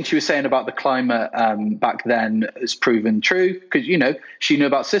 Everything she was saying about the climate back then has proven true because, she knew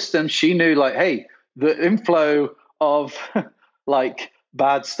about systems. She knew like, hey, the inflow of like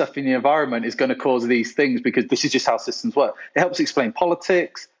bad stuff in the environment is going to cause these things because this is just how systems work. It helps explain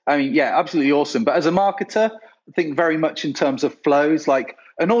politics. I mean, yeah, absolutely awesome. But as a marketer, I think very much in terms of flows, like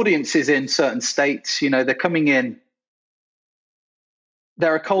an audience is in certain states, they're coming in,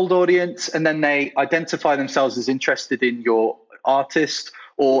 they're a cold audience, and then they identify themselves as interested in your artist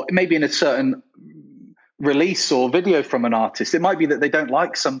or maybe in a certain release or video from an artist. It might be that they don't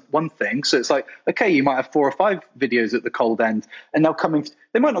like one thing. So it's like, okay, you might have 4 or 5 videos at the cold end and they'll come in.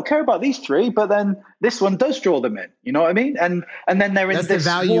 They might not care about these 3, but then this one does draw them in. You know what I mean? And then they're in this. That's the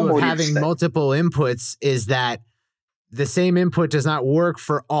value of having multiple inputs is that the same input does not work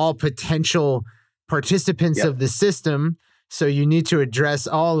for all potential participants of the system. So you need to address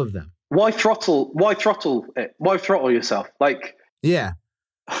all of them. Why throttle it? Why throttle yourself? Like, yeah.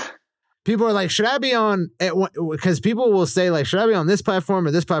 People are like, should I be on, because people will say like, should I be on this platform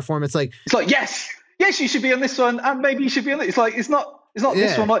or this platform? It's like, yes, you should be on this one. And maybe you should be on it. It's like, it's not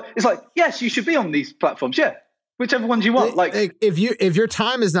this one. Like, it's like, yes, you should be on these platforms. Yeah. Whichever ones you want. Like if your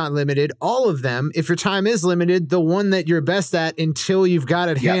time is not limited, all of them, if your time is limited, the one that you're best at until you've got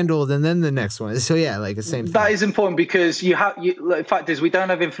it handled and then the next one. So yeah, like the same thing. That is important because the fact is we don't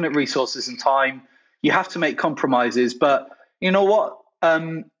have infinite resources and time. You have to make compromises, but you know what?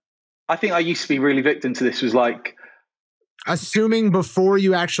 I think I used to be really victim to this was like assuming before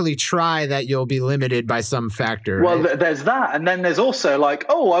you actually try that you'll be limited by some factor. Well, there's that. And then there's also like,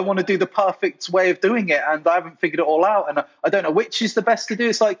 oh, I want to do the perfect way of doing it. And I haven't figured it all out. And I don't know which is the best to do.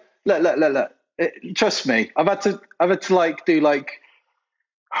 It's like, look, trust me. I've had to like do like,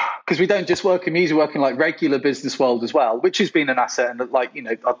 because we don't just work in music, we work in like regular business world as well, which has been an asset. And like,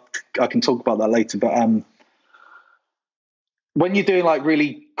 I can talk about that later, but, when you're doing like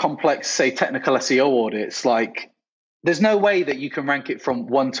really complex, say technical SEO audits, like there's no way that you can rank it from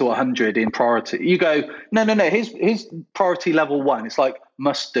 1 to 100 in priority. You go, no. Here's priority level 1. It's like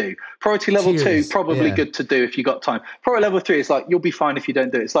must do. Priority level 2, probably good to do if you got time. Priority level 3 is like, you'll be fine if you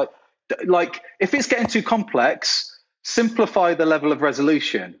don't do it. It's like if it's getting too complex, simplify the level of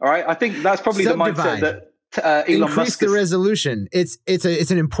resolution. All right. I think that's probably the mindset that Elon Musk increase the resolution. It's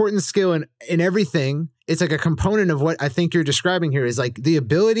an important skill in everything. It's like a component of what I think you're describing here is like the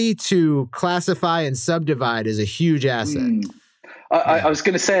ability to classify and subdivide is a huge asset. I was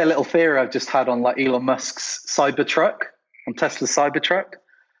going to say a little theory I've just had on like Elon Musk's Cybertruck, on Tesla's Cybertruck,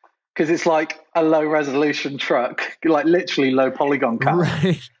 because it's like a low resolution truck, like literally low polygon count.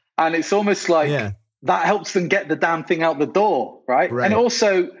 Right. And it's almost like that helps them get the damn thing out the door. Right. And it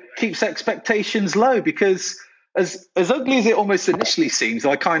also keeps expectations low because as ugly as it almost initially seems,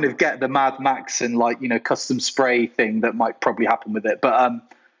 I kind of get the Mad Max and like, custom spray thing that might probably happen with it. But,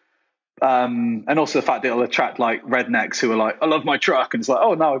 and also the fact that it'll attract like rednecks who are like, I love my truck. And it's like,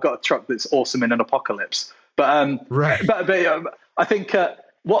 oh no, I've got a truck that's awesome in an apocalypse. But, but I think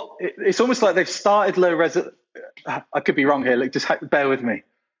it's almost like they've started low I could be wrong here. Like, just bear with me.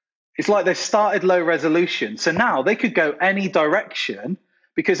 It's like they've started low resolution. So now they could go any direction.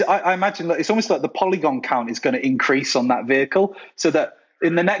 Because I imagine that it's almost like the polygon count is going to increase on that vehicle so that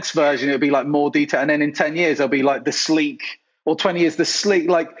in the next version, it'll be like more detail. And then in 10 years, it'll be like the sleek or 20 years, the sleek,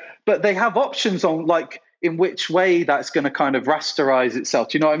 but they have options on like in which way that's going to kind of rasterize itself.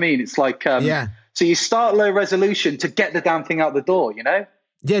 Do you know what I mean? It's like, so you start low resolution to get the damn thing out the door,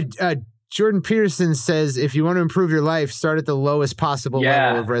 Yeah. Jordan Peterson says, if you want to improve your life, start at the lowest possible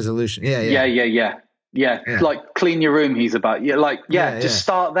level of resolution. Yeah, like clean your room. He's about just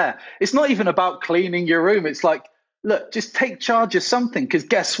start there. It's not even about cleaning your room. It's like, look, just take charge of something because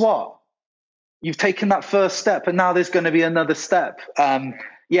guess what? You've taken that first step and now there's going to be another step.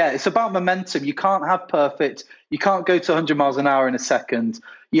 It's about momentum. You can't have perfect. You can't go to 100 miles an hour in a second.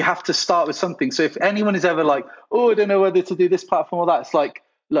 You have to start with something. So if anyone is ever like, oh, I don't know whether to do this platform or that, it's like,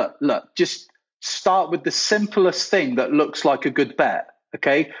 look, just start with the simplest thing that looks like a good bet.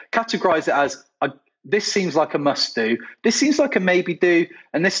 Okay, categorize it as this seems like a must do, this seems like a maybe do,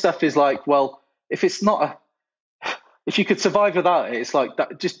 and this stuff is like, well, if you could survive without it, it's like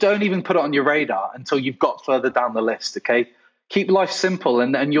that. Just don't even put it on your radar until you've got further down the list. Okay, keep life simple,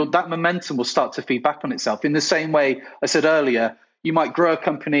 and that momentum will start to feed back on itself. In the same way I said earlier, you might grow a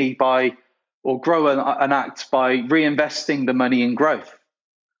company or grow an act by reinvesting the money in growth.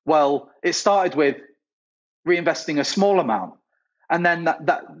 Well, it started with reinvesting a small amount. And then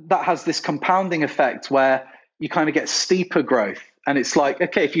that has this compounding effect where you kind of get steeper growth. And it's like,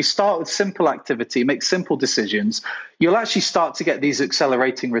 okay, if you start with simple activity, make simple decisions, you'll actually start to get these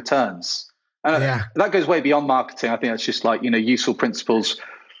accelerating returns. That goes way beyond marketing. I think that's just like, useful principles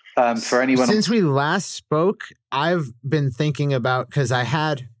for anyone. Since we last spoke, I've been thinking about, because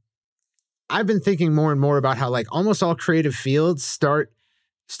I've been thinking more and more about how like almost all creative fields start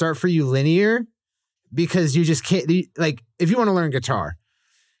for you linear. Because you just can't, like, if you want to learn guitar,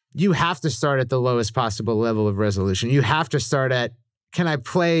 you have to start at the lowest possible level of resolution. You have to start at, can I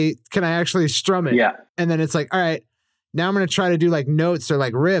actually strum it? Yeah. And then it's like, all right, now I'm going to try to do like notes or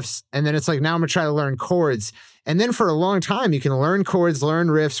like riffs. And then it's like, now I'm going to try to learn chords. And then for a long time, you can learn chords, learn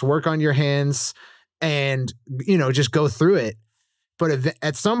riffs, work on your hands, and, just go through it. But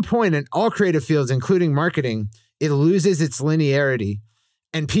at some point in all creative fields, including marketing, it loses its linearity.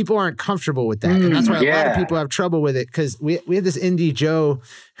 And people aren't comfortable with that. And that's why a lot of people have trouble with it. Because we had this indie Joe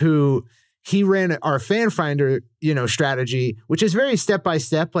who he ran our fan finder, strategy, which is very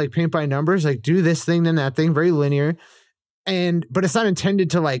step-by-step, like paint by numbers, like do this thing, then that thing, very linear. But it's not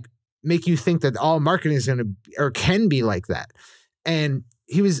intended to like make you think that all marketing is going to or can be like that. And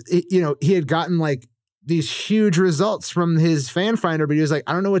he had gotten like these huge results from his fan finder, but he was like,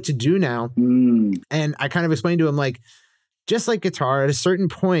 I don't know what to do now. And I kind of explained to him, like, just like guitar, at a certain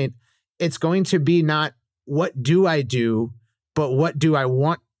point, it's going to be not what do I do, but what do I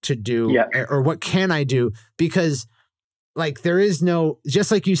want to do, or what can I do? Because like there is no,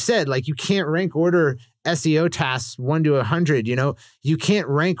 just like you said, like you can't rank order SEO tasks 1 to 100. You can't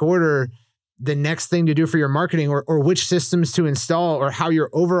rank order the next thing to do for your marketing, or which systems to install, or how your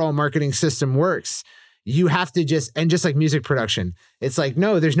overall marketing system works. You have to just like music production, it's like,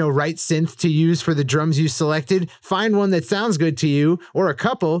 no, there's no right synth to use for the drums you selected. Find one that sounds good to you, or a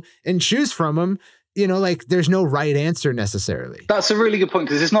couple, and choose from them. Like there's no right answer necessarily. That's a really good point,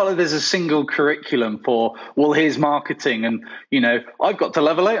 because it's not like there's a single curriculum for, well, here's marketing and, I've got to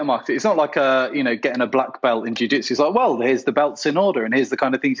level 8 on marketing. It's not like getting a black belt in jiu-jitsu. It's like, well, here's the belts in order and here's the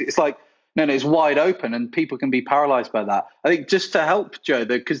kind of things. It's like, no, it's wide open and people can be paralyzed by that. I think just to help Joe,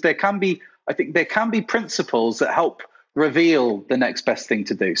 though, because there can be principles that help reveal the next best thing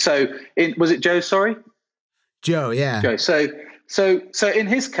to do. So was it Joe? Sorry? Joe. Yeah. Joe. So in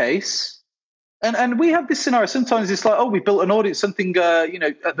his case, and we have this scenario. Sometimes it's like, oh, we built an audience, something,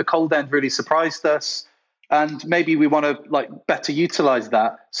 at the cold end really surprised us. And maybe we want to like better utilize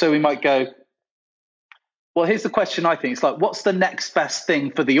that. So we might go, well, here's the question. I think it's like, what's the next best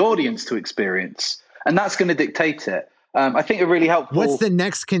thing for the audience to experience? And that's going to dictate it. I think it really helpful. What's the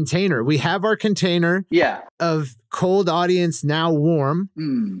next container? We have our container of cold audience, now warm.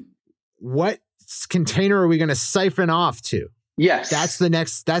 What container are we going to siphon off to? Yes. That's the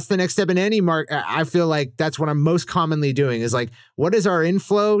next step in any I feel like that's what I'm most commonly doing is like, what is our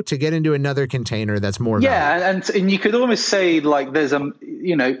inflow to get into another container that's more valuable? And you could almost say like there's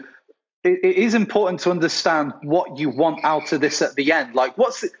it is important to understand what you want out of this at the end. Like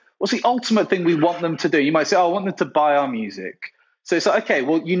what's the ultimate thing we want them to do? You might say, oh, I want them to buy our music. So it's like, okay,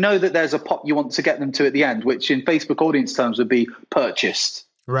 well, that there's a pot you want to get them to at the end, which in Facebook audience terms would be purchased.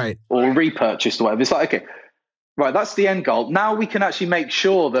 Right. Or repurchased or whatever. It's like, okay, right, that's the end goal. Now we can actually make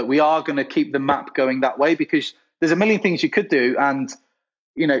sure that we are going to keep the map going that way, because there's a million things you could do. And,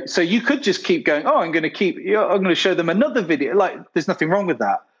 so you could just keep going, oh, I'm going to show them another video. Like there's nothing wrong with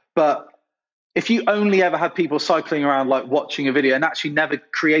that. But if you only ever have people cycling around, like watching a video and actually never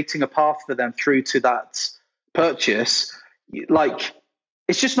creating a path for them through to that purchase, like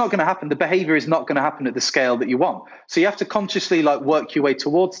it's just not going to happen. The behavior is not going to happen at the scale that you want. So you have to consciously like work your way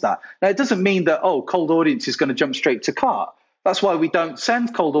towards that. Now, it doesn't mean that, oh, cold audience is going to jump straight to cart. That's why we don't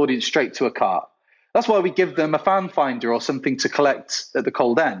send cold audience straight to a cart. That's why we give them a fan finder or something to collect at the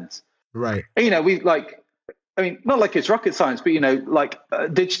cold end. Right. Not like it's rocket science,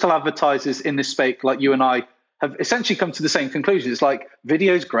 but, digital advertisers in this space, like you and I, have essentially come to the same conclusion. It's like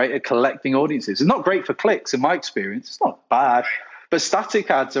video is great at collecting audiences. It's not great for clicks in my experience. It's not bad, but static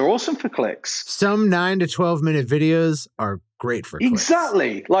ads are awesome for clicks. Some 9 to 12 minute videos are great for clicks.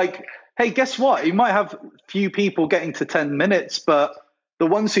 Exactly. Like, hey, guess what? You might have few people getting to 10 minutes, but the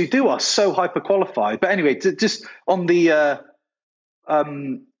ones who do are so hyper qualified. But anyway, just on the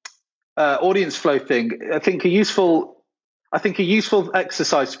audience flow thing, I think a useful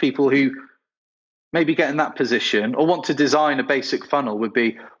exercise to people who maybe get in that position or want to design a basic funnel would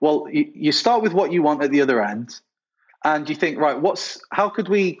be, well, you start with what you want at the other end, and you think, right, how could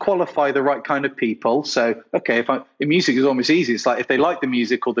we qualify the right kind of people? So, okay, in music is almost easy. It's like if they like the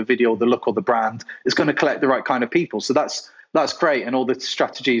music or the video or the look or the brand, it's going to collect the right kind of people. So that's great, and all the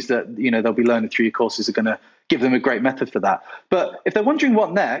strategies that they'll be learning through your courses are going to give them a great method for that. But if they're wondering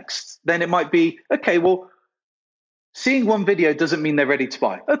what next, then it might be, okay, well, seeing one video doesn't mean they're ready to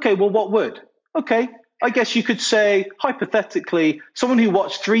buy. Okay, well, what would? Okay, I guess you could say, hypothetically, someone who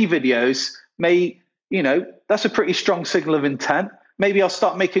watched 3 videos may, that's a pretty strong signal of intent. Maybe I'll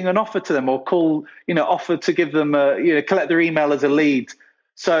start making an offer to them, or offer to give them collect their email as a lead.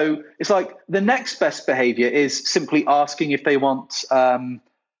 So it's like the next best behavior is simply asking if they want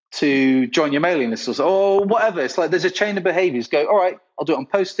to join your mailing list or whatever. It's like there's a chain of behaviors. Go, all right, I'll do it on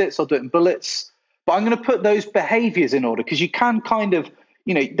Post-its, I'll do it in bullets, but I'm going to put those behaviors in order, because you can kind of,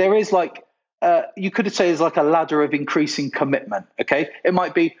 there is like, you could say it's like a ladder of increasing commitment. Okay. It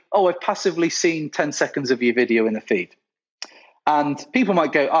might be, I've passively seen 10 seconds of your video in the feed. And people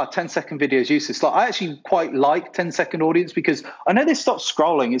might go, 10-second video is useless. Like, I actually quite like 10-second audience, because I know they stop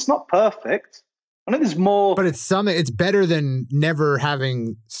scrolling. It's not perfect. I know there's more, but it's better than never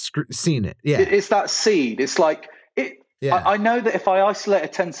having seen it. Yeah. It's that seed. It's like Yeah. I know that if I isolate a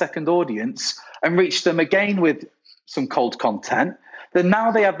 10-second audience and reach them again with some cold content, then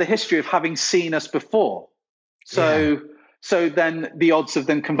now they have the history of having seen us before. So then the odds of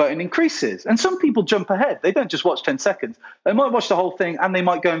them converting increases. And some people jump ahead. They don't just watch 10 seconds. They might watch the whole thing, and they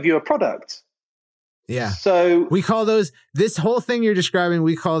might go and view a product. Yeah. So we call this whole thing you're describing,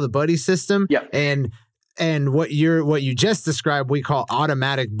 we call the buddy system. Yeah. And what you just described, we call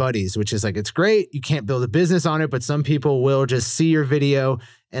automatic buddies, which is like, it's great. You can't build a business on it, but some people will just see your video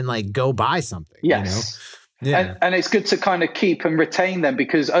and like go buy something. Yes. Yeah. And it's good to kind of keep and retain them,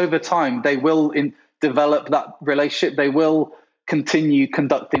 because over time they will develop that relationship. They will continue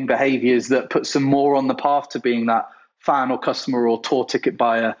conducting behaviors that puts them more on the path to being that fan or customer or tour ticket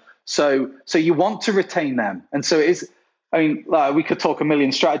buyer. So you want to retain them. And so it is, we could talk a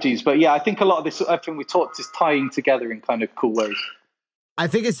million strategies, but yeah, I think a lot of this, everything we talked, is tying together in kind of cool ways. I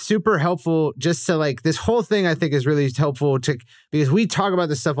think it's super helpful just to like, this whole thing I think is really helpful because we talk about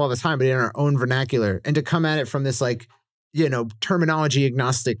this stuff all the time, but in our own vernacular, and to come at it from this like, terminology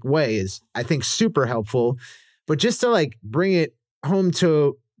agnostic way is, I think, super helpful. But just to like bring it home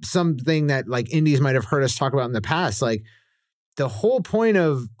to something that like indies might have heard us talk about in the past, like the whole point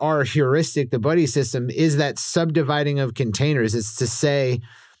of our heuristic, the buddy system, is that subdividing of containers. It's to say,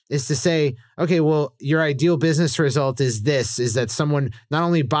 okay, well, your ideal business result is that someone not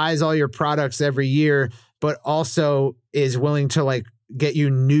only buys all your products every year, but also is willing to like get you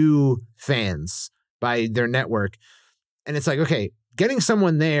new fans by their network. And it's like, okay, getting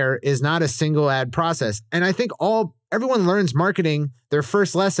someone there is not a single ad process. And I think everyone learns marketing. Their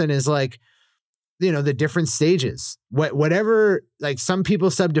first lesson is like, the different stages, whatever, like some people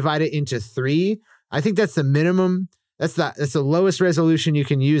subdivide it into 3. I think that's the minimum. That's the lowest resolution you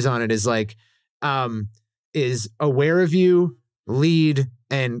can use on it, is like, is aware of you, lead,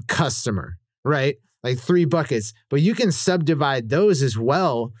 and customer, right? Like 3 buckets, but you can subdivide those as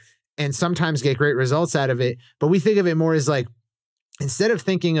well and sometimes get great results out of it. But we think of it more as like, instead of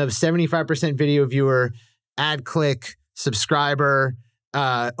thinking of 75% video viewer, ad click, subscriber,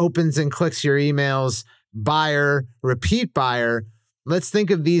 opens and clicks your emails, buyer, repeat buyer, let's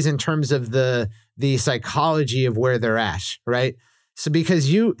think of these in terms of the psychology of where they're at, right? So because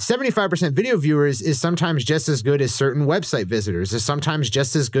 75% video viewers is sometimes just as good as certain website visitors, is sometimes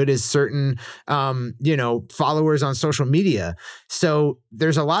just as good as certain, followers on social media. So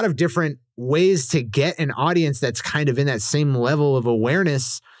there's a lot of different ways to get an audience that's kind of in that same level of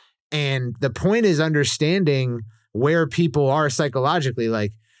awareness. And the point is understanding where people are psychologically.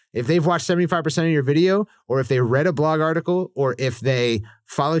 Like if they've watched 75% of your video, or if they read a blog article, or if they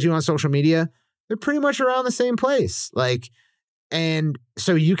followed you on social media, they're pretty much around the same place. Like, and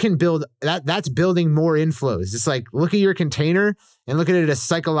so you can build that's building more inflows. It's like, look at your container and look at it at a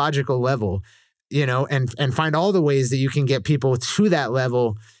psychological level, and find all the ways that you can get people to that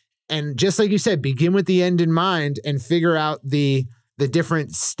level. And just like you said, begin with the end in mind and figure out the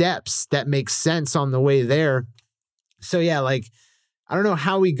different steps that make sense on the way there. So yeah, like, I don't know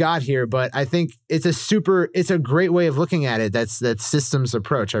how we got here, but I think it's a great way of looking at it. That's that systems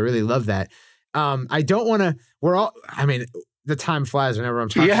approach. I really love that. I don't want to, the time flies whenever I'm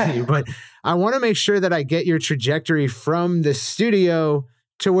talking to you, but I want to make sure that I get your trajectory from the studio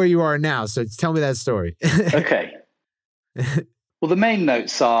to where you are now. So tell me that story. Okay. Well, the main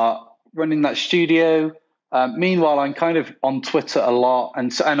notes are running that studio. Meanwhile, I'm kind of on Twitter a lot,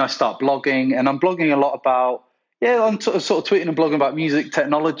 and I start blogging, and I'm blogging a lot about, I'm sort of tweeting and blogging about music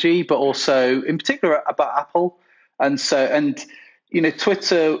technology, but also in particular about Apple. And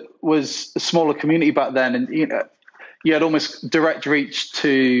Twitter was a smaller community back then, and you had almost direct reach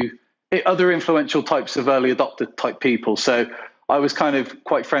to other influential types of early adopter type people. So I was kind of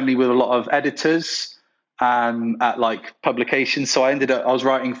quite friendly with a lot of editors at like publications. So I was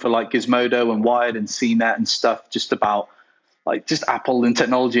writing for like Gizmodo and Wired and CNET and stuff, just about like just Apple and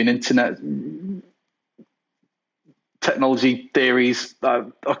technology and internet technology theories.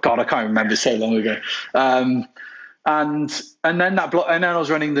 Oh God, I can't remember, so long ago. And then I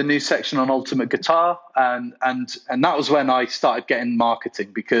was running the news section on Ultimate Guitar, and that was when I started getting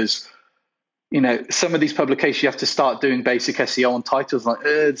marketing, because some of these publications you have to start doing basic SEO on titles. Like,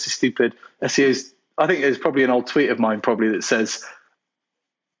 this is stupid. SEO is, I think there's probably an old tweet of mine probably that says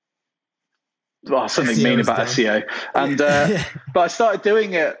something SEO mean about SEO. And but I started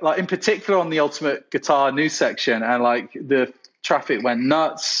doing it, like in particular on the Ultimate Guitar news section, and like the traffic went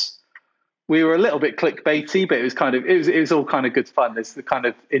nuts. We were a little bit clickbaity, but it was all kind of good fun. There's the kind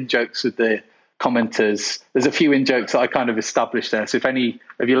of in jokes with the commenters. There's a few in jokes that I kind of established there. So if any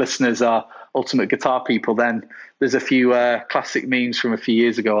of your listeners are Ultimate Guitar people, then there's a few classic memes from a few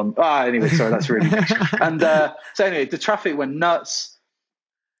years ago on. Anyway, sorry, that's really niche. And so anyway, the traffic went nuts.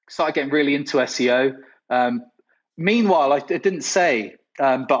 Started getting really into SEO. Meanwhile, I didn't say,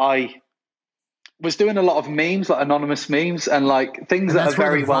 but I was doing a lot of memes, like anonymous memes, and like things that are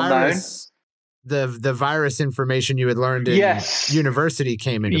very well known. The virus information you had learned in university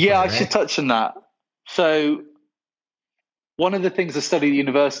came into play, I right? should touch on that. So one of the things I studied at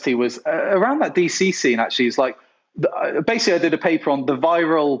university was around that DC scene. Actually, is like basically I did a paper on the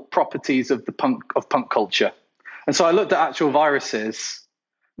viral properties of punk culture, and so I looked at actual viruses.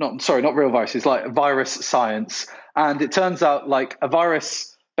 Not real viruses, like virus science. And it turns out like a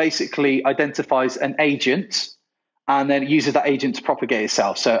virus basically identifies an agent and then it uses that agent to propagate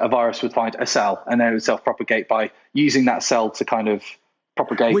itself. So a virus would find a cell and then it would self-propagate by using that cell to kind of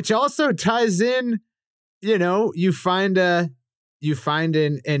propagate. Which also ties in, you find an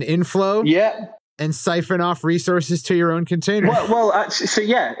inflow. Yeah. And siphon off resources to your own container. Well, actually, so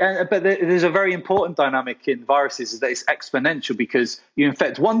yeah, but there's a very important dynamic in viruses, is that it's exponential, because you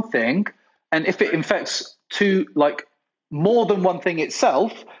infect one thing, and if it infects more than one thing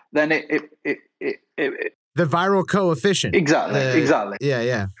itself, then the viral coefficient. Exactly.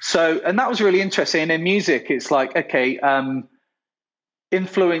 Yeah. So, and that was really interesting. And in music, it's like, okay,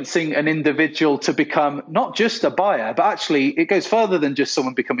 influencing an individual to become not just a buyer, but actually it goes further than just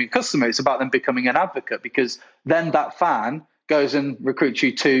someone becoming a customer. It's about them becoming an advocate, because then that fan goes and recruits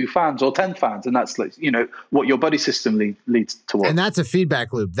you 2 fans or 10 fans. And that's what your buddy system leads towards. And that's a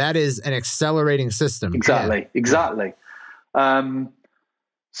feedback loop. That is an accelerating system. Exactly.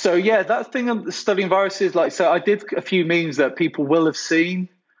 So yeah, that thing of studying viruses, so I did a few memes that people will have seen,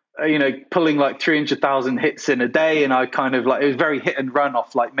 pulling like 300,000 hits in a day. And I kind of it was very hit and run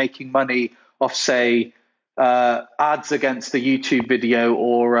off like making money off, say, ads against the YouTube video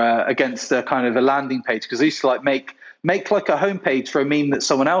or against a kind of a landing page. Cause I used to like make like a homepage for a meme that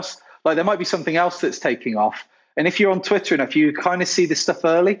someone else, like there might be something else that's taking off. And if you're on Twitter enough, you kind of see this stuff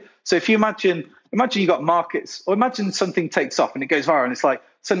early. So if you imagine you got markets, or imagine something takes off and it goes viral and it's like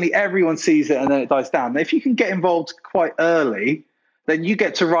suddenly everyone sees it and then it dies down. If you can get involved quite early, then you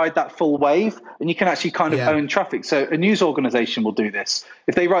get to ride that full wave and you can actually kind of own traffic. So a news organization will do this.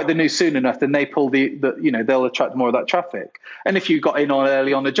 If they write the news soon enough, then they pull they'll attract more of that traffic. And if you got in on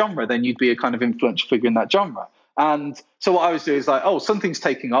early on a genre, then you'd be a kind of influential figure in that genre. And so what I was doing is like, something's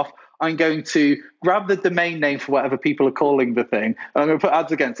taking off. I'm going to grab the domain name for whatever people are calling the thing, and I'm going to put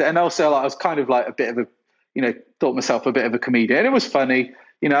ads against it. And also I was kind of like a bit of a, thought myself a bit of a comedian. And it was funny,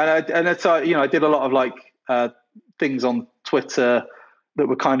 and I did a lot of like things on Twitter that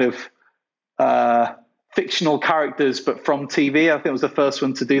were kind of fictional characters, but from TV. I think I was the first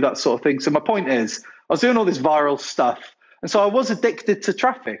one to do that sort of thing. So my point is, I was doing all this viral stuff. And so I was addicted to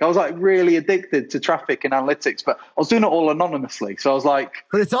traffic. I was like really addicted to traffic and analytics, but I was doing it all anonymously. So I was like...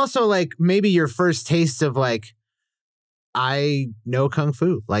 But it's also like maybe your first taste of like, I know Kung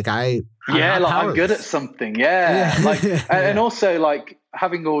Fu. Like I'm good at something. Yeah. Like, and also like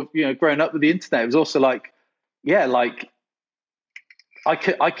having all, grown up with the internet, it was also like, I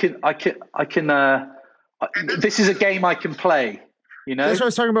can this is a game I can play, That's what I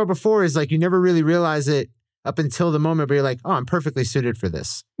was talking about before, is like, you never really realize it up until the moment where you're like, oh, I'm perfectly suited for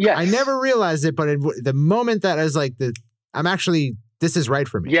this. Yes. I never realized it, but the moment that I was like, this is right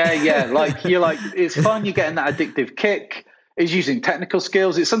for me. Yeah. Like, you're like, it's fun. You're getting that addictive kick. It's using technical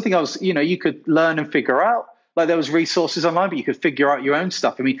skills. It's something else, you could learn and figure out. Like, there was resources online, but you could figure out your own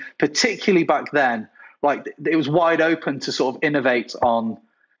stuff. I mean, particularly back then, like, it was wide open to sort of innovate on,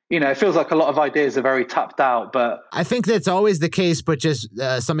 it feels like a lot of ideas are very tapped out, but I think that's always the case, but just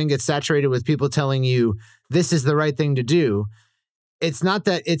something gets saturated with people telling you this is the right thing to do. It's not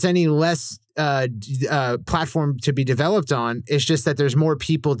that it's any less platform to be developed on. It's just that there's more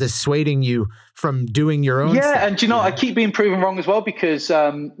people dissuading you from doing your own stuff. And I keep being proven wrong as well, because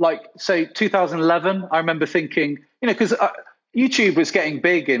say 2011, I remember thinking, because YouTube was getting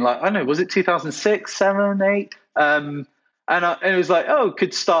big in, like, I don't know, was it 2006, 7, 8? And it was like,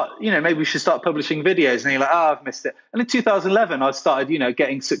 could start, maybe we should start publishing videos. And you're like, I've missed it. And in 2011, I started,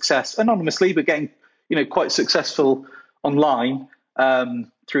 getting success anonymously, but getting, quite successful online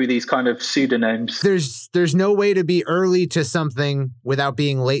through these kind of pseudonyms. There's no way to be early to something without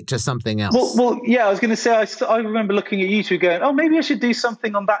being late to something else. Well, yeah, I was going to say, I remember looking at YouTube going, maybe I should do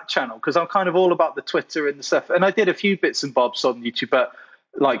something on that channel, because I'm kind of all about the Twitter and the stuff. And I did a few bits and bobs on YouTube, but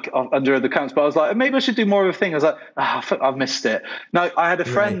like under other accounts, but I was like, maybe I should do more of a thing. I was like, I've missed it. Now, I had a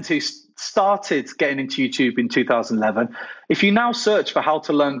friend who started getting into YouTube in 2011. If you now search for how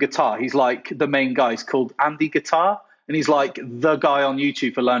to learn guitar, he's like the main guy. He's called Andy Guitar, and he's like the guy on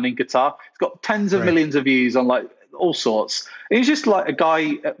YouTube for learning guitar. He's got tens of millions of views on like all sorts. And he's just like a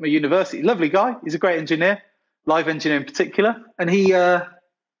guy at my university, lovely guy. He's a great engineer, live engineer in particular. And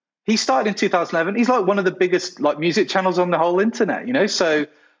he started in 2011. He's like one of the biggest like music channels on the whole internet, So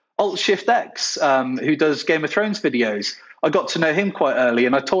Alt Shift X, who does Game of Thrones videos, I got to know him quite early,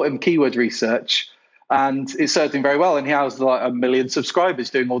 and I taught him keyword research, and it served him very well. And he has like 1 million subscribers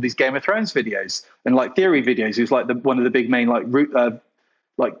doing all these Game of Thrones videos and like theory videos. He was like one of the big main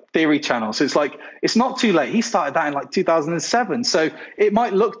like theory channels. So it's like, it's not too late. He started that in like 2007. So it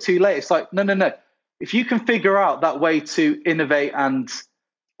might look too late. It's like, no. If you can figure out that way to innovate, and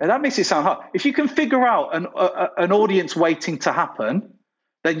that makes it sound hard. If you can figure out an audience waiting to happen,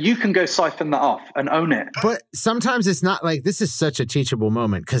 then you can go siphon that off and own it. But sometimes it's not like, this is such a teachable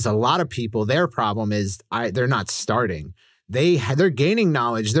moment, because a lot of people, their problem is they're not starting. They're gaining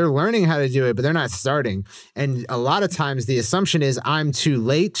knowledge. They're learning how to do it, but they're not starting. And a lot of times the assumption is I'm too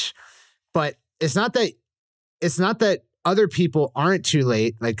late, but it's not that other people aren't too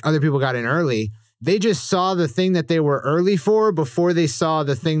late. Like, other people got in early. They just saw the thing that they were early for before they saw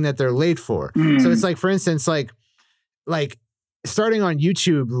the thing that they're late for. So it's like, for instance, like starting on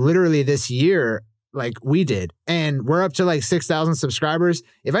YouTube literally this year, like we did, and we're up to like 6,000 subscribers.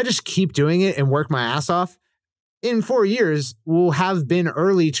 If I just keep doing it and work my ass off, in 4 years, we'll have been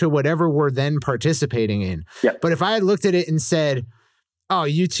early to whatever we're then participating in. Yeah. But if I had looked at it and said, oh,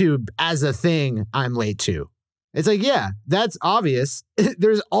 YouTube as a thing, I'm late to. It's like, yeah, that's obvious.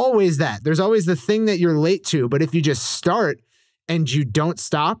 There's always that. There's always the thing that you're late to. But if you just start and you don't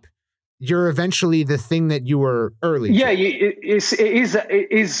stop, you're eventually the thing that you were early to. Yeah, it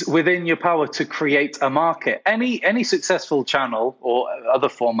is within your power to create a market. Any successful channel or other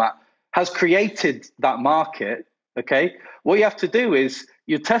format has created that market. Okay, what you have to do is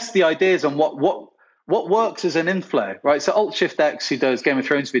you test the ideas on what works as an inflow, right? So Alt Shift X, who does Game of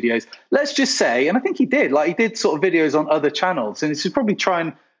Thrones videos, let's just say, and I think he did sort of videos on other channels, and he's probably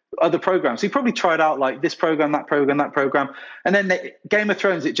trying other programs. He probably tried out like this program, that program. And then Game of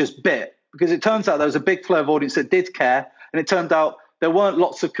Thrones, it just bit, because it turns out there was a big flow of audience that did care. And it turned out there weren't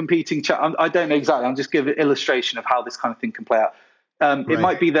lots of competing I don't know exactly. I'm just giving an illustration of how this kind of thing can play out. It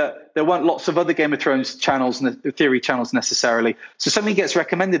might be that there weren't lots of other Game of Thrones channels and theory channels necessarily. So something gets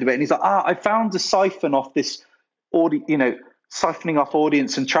recommended a bit, and he's like, I found a siphon off this siphoning off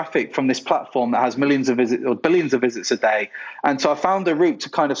audience and traffic from this platform that has millions of visits or billions of visits a day. And so I found a route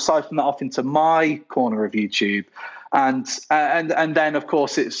to kind of siphon that off into my corner of YouTube. And then, of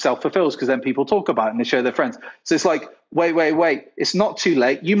course, it self-fulfills, because then people talk about it and they show their friends. So it's like, wait. It's not too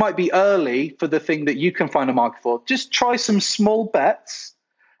late. You might be early for the thing that you can find a market for. Just try some small bets,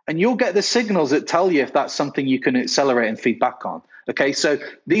 and you'll get the signals that tell you if that's something you can accelerate and feed back on. Okay, so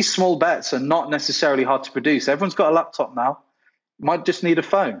these small bets are not necessarily hard to produce. Everyone's got a laptop now. Might just need a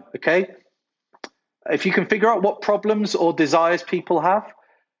phone. Okay, if you can figure out what problems or desires people have,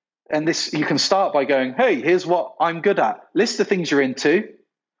 and this, you can start by going, hey, here's what I'm good at. List the things you're into,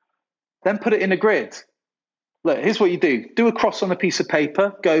 then put it in a grid. Look, here's what you do. Do a cross on a piece of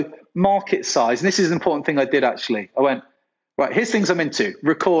paper, go market size. And this is an important thing I did, actually. I went, right, here's things I'm into.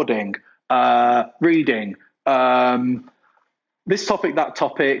 Recording, reading, this topic, that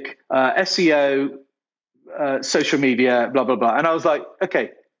topic, SEO, social media, blah, blah, blah. And I was like,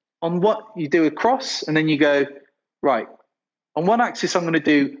 okay, on what you do a cross, and then you go, right, on one axis, I'm going to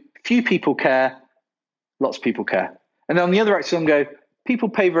do few people care, lots of people care. And then on the other axis, I'm going to go, people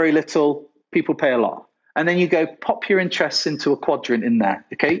pay very little, people pay a lot. And then you go, pop your interests into a quadrant in there,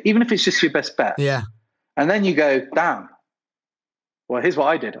 okay? Even if it's just your best bet. Yeah. And then you go, damn. Well, here's what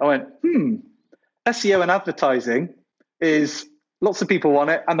I did. I went, SEO and advertising is lots of people want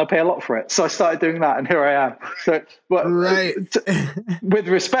it and they'll pay a lot for it. So I started doing that and here I am. So, right. With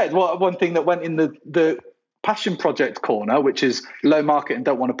respect, one thing that went in the passion project corner, which is low market and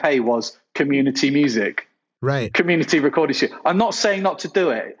don't want to pay, was community music. Right. Community recording shit. I'm not saying not to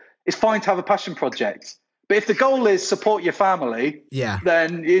do it. It's fine to have a passion project. But if the goal is support your family,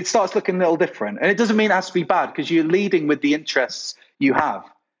 then it starts looking a little different. And it doesn't mean it has to be bad because you're leading with the interests you have.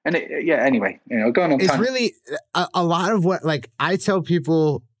 And anyway, going on. It's really a lot of what, like, I tell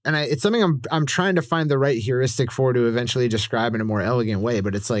people, and it's something I'm trying to find the right heuristic for to eventually describe in a more elegant way.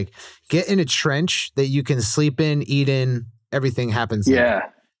 But it's like, get in a trench that you can sleep in, eat in, everything happens.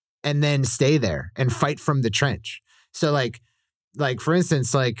 There, and then stay there and fight from the trench. So like for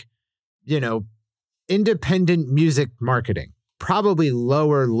instance, like, independent music marketing, probably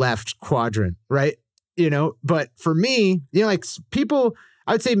lower left quadrant, right? But for me, like people,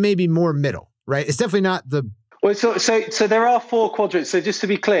 I would say maybe more middle, right? It's definitely not the... Well, so there are 4 quadrants. So just to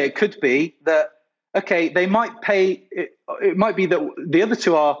be clear, it could be that, okay, they might pay, it might be that the other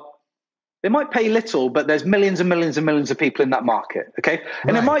 2 are, they might pay little, but there's millions and millions and millions of people in that market, okay?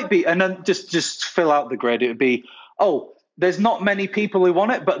 And it might be, and then just fill out the grid, it would be, there's not many people who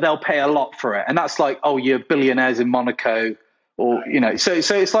want it, but they'll pay a lot for it. And that's like, you're billionaires in Monaco, or, so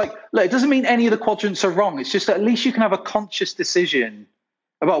it's like, look, it doesn't mean any of the quadrants are wrong. It's just that at least you can have a conscious decision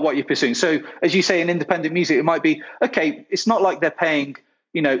about what you're pursuing. So as you say, in independent music, it might be, okay, it's not like they're paying,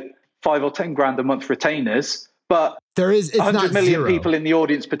 5 or 10 grand a month retainers, but it's 100 million zero. People in the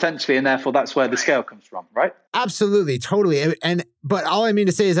audience potentially, and therefore that's where the scale comes from, right? Absolutely, totally. But all I mean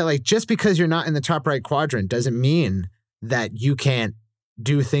to say is that, like, just because you're not in the top right quadrant doesn't mean that you can't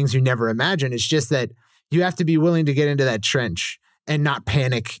do things you never imagined. It's just that you have to be willing to get into that trench and not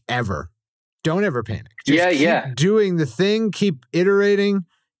panic ever. Don't ever panic. Just keep doing the thing, keep iterating,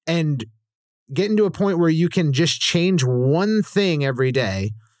 and getting to a point where you can just change one thing every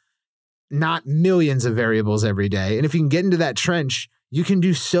day, not millions of variables every day. And if you can get into that trench, you can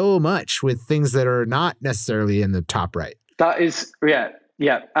do so much with things that are not necessarily in the top right. That is, yeah.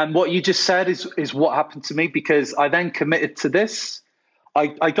 And what you just said is what happened to me, because I then committed to this.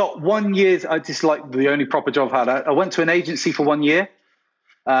 I got 1 year, I just like the only proper job I've had. I went to an agency for 1 year.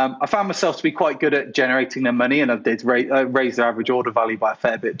 I found myself to be quite good at generating their money, and I did raise their average order value by a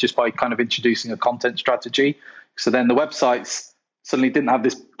fair bit just by kind of introducing a content strategy. So then the websites suddenly didn't have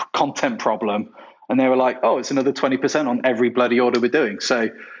this content problem, and they were like, it's another 20% on every bloody order we're doing. So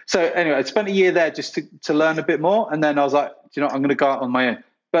anyway, I spent a year there just to learn a bit more, and then I was like, I'm going to go out on my own.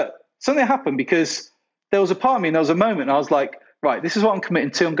 But something happened, because there was a part of me, and there was a moment, and I was like, right, this is what I'm committing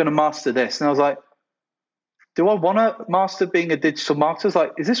to. I'm going to master this. And I was like, do I want to master being a digital marketer? It's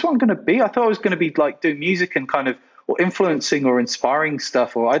like, is this what I'm going to be? I thought I was going to be like doing music and kind of, or influencing or inspiring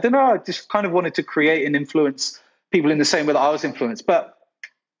stuff, or I don't know. I just kind of wanted to create and influence people in the same way that I was influenced. But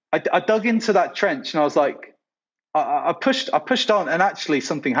I dug into that trench, and I was like, I pushed on, and actually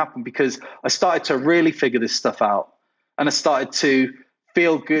something happened, because I started to really figure this stuff out, and I started to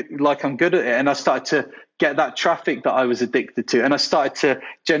feel good, like I'm good at it, and I started to get that traffic that I was addicted to, and I started to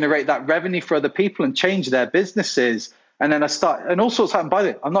generate that revenue for other people and change their businesses. And then and all sorts happened. By the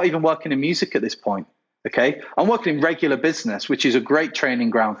way, I'm not even working in music at this point. Okay, I'm working in regular business, which is a great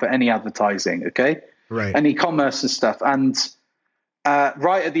training ground for any advertising. Okay, right, and e-commerce and stuff. And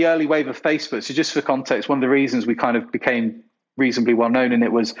right at the early wave of Facebook. So just for context, one of the reasons we kind of became reasonably well known in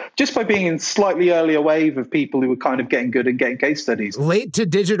it was just by being in slightly earlier wave of people who were kind of getting good and getting case studies. Late to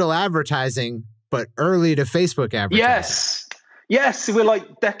digital advertising, but early to Facebook advertising. Yes, we're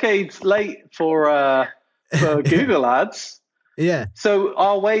like decades late for Google ads. Yeah. So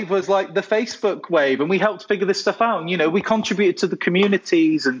our wave was like the Facebook wave, and we helped figure this stuff out. And, we contributed to the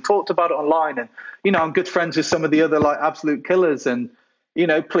communities and talked about it online. And, I'm good friends with some of the other like absolute killers, and,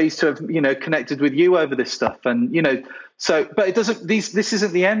 pleased to have, connected with you over this stuff. And, but it doesn't, this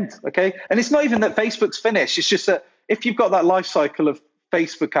isn't the end. Okay. And it's not even that Facebook's finished. It's just that if you've got that life cycle of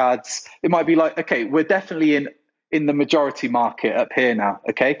Facebook ads, it might be like, okay, we're definitely in the majority market up here now.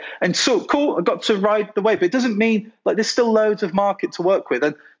 Okay. And so cool. I got to ride the wave, but it doesn't mean like there's still loads of market to work with.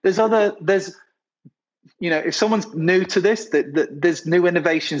 And there's, if someone's new to this, there's new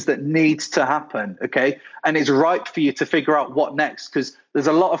innovations that needs to happen. Okay. And it's ripe for you to figure out what next, because there's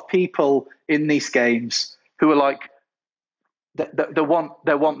a lot of people in these games who are like, they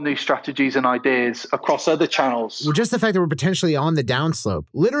want new strategies and ideas across other channels. Well, just the fact that we're potentially on the downslope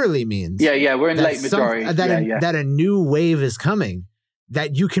literally means we're in late majority. That a new wave is coming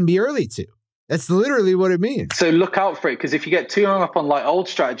that you can be early to. That's literally what it means. So look out for it, because if you get too hung up on like old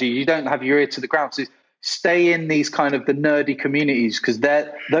strategy, you don't have your ear to the ground. So stay in these kind of the nerdy communities, because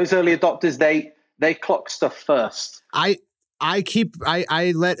those early adopters, they clock stuff first. I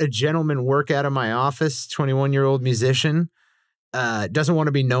let a gentleman work out of my office, 21-year-old musician. Doesn't want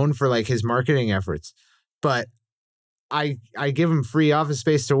to be known for like his marketing efforts, but I give him free office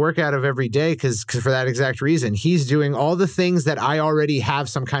space to work out of every day because for that exact reason. He's doing all the things that I already have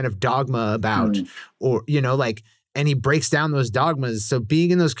some kind of dogma about, or and he breaks down those dogmas. So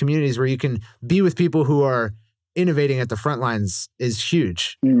being in those communities where you can be with people who are innovating at the front lines is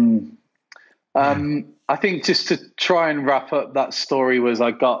huge. I think just to try and wrap up that story was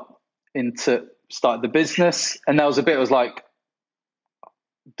I got into started the business, and there was a bit, it was like,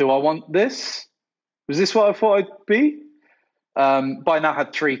 do I want this? Was this what I thought I'd be? By now I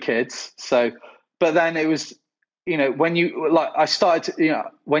had 3 kids. So, but then it was, when you, like, I started to,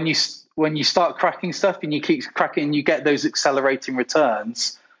 when you start cracking stuff and you keep cracking, you get those accelerating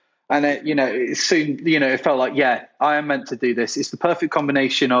returns. And it, it soon, it felt like, yeah, I am meant to do this. It's the perfect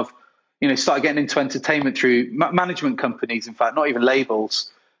combination of, start getting into entertainment through management companies, in fact, not even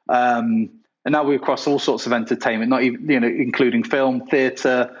labels. And now we're across all sorts of entertainment, not even, including film,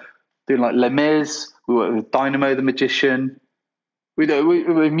 theatre, doing like Les Mis. We work with Dynamo the Magician.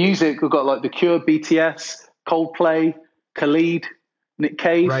 With music, we've got like The Cure, BTS, Coldplay, Khalid, Nick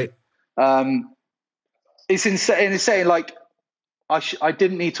Cave. Right. It's insane. Like, I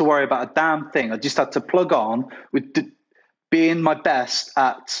didn't need to worry about a damn thing. I just had to plug on with being my best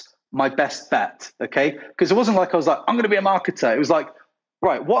at my best bet. Okay. Because it wasn't like I was like, I'm going to be a marketer. It was like,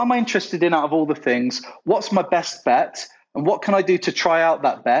 right, what am I interested in out of all the things? What's my best bet? And what can I do to try out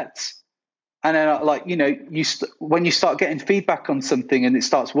that bet? And then, when you start getting feedback on something and it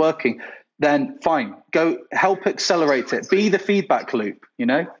starts working, then fine, go help accelerate it. Be the feedback loop,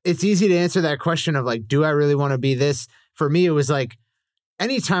 It's easy to answer that question of like, do I really want to be this? For me, it was like,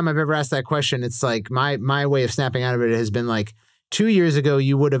 anytime I've ever asked that question, it's like my way of snapping out of it has been like, 2 years ago,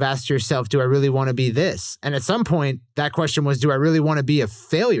 you would have asked yourself, do I really want to be this? And at some point, that question was, do I really want to be a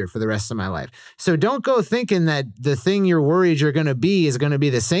failure for the rest of my life? So don't go thinking that the thing you're worried you're going to be is going to be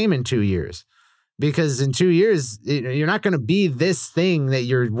the same in 2 years. Because in 2 years, you're not going to be this thing that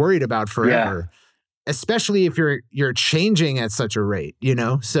you're worried about forever. Yeah. Especially if you're changing at such a rate,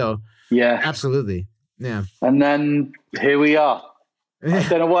 So yeah, absolutely. Yeah. And then here we are. I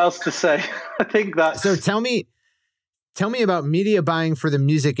don't know what else to say. I think that's... So tell me about media buying for the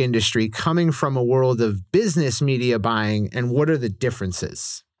music industry coming from a world of business media buying, and what are the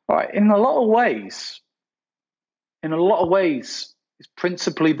differences? All right. In a lot of ways, it's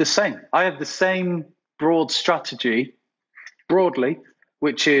principally the same. I have the same broad strategy, broadly,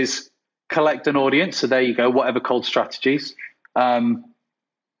 which is collect an audience. So there you go, whatever cold strategies. Convert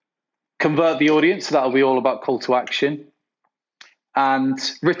the audience. So that'll be all about call to action. And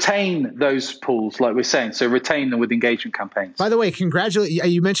retain those pools, like we're saying. So retain them with engagement campaigns. By the way,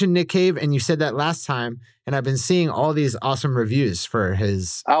 you mentioned Nick Cave, and you said that last time, and I've been seeing all these awesome reviews for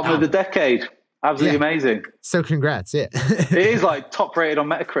his album of the decade. Absolutely amazing. So congrats. Yeah. It is like top rated on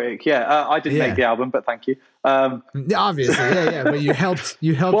Metacritic. Yeah. I didn't make the album, but thank you. Obviously. Yeah. But you helped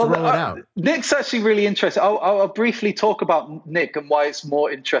roll it out. Nick's actually really interesting. I'll briefly talk about Nick and why it's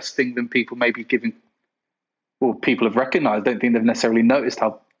more interesting than people maybe giving. Well, people have recognized. I don't think they've necessarily noticed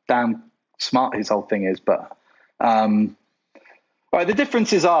how damn smart his whole thing is. But right, the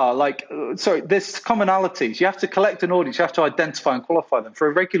differences are there's commonalities. You have to collect an audience. You have to identify and qualify them. For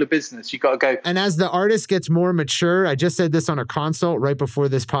a regular business, you've got to go. And as the artist gets more mature, I just said this on a consult right before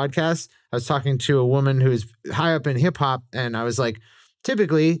this podcast. I was talking to a woman who's high up in hip hop, and I was like,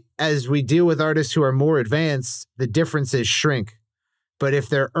 typically, as we deal with artists who are more advanced, the differences shrink. But if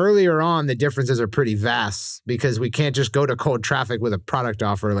they're earlier on, the differences are pretty vast, because we can't just go to cold traffic with a product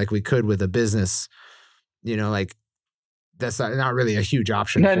offer like we could with a business. That's not really a huge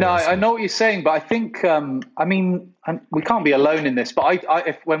option. No, I know what you're saying, but I think, we can't be alone in this. But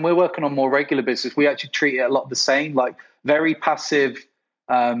if when we're working on more regular business, we actually treat it a lot the same, like very passive,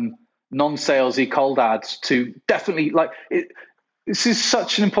 non-salesy cold ads to definitely This is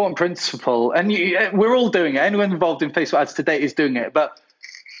such an important principle, and we're all doing it. Anyone involved in Facebook ads today is doing it. But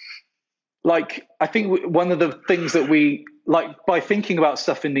I think one of the things that we by thinking about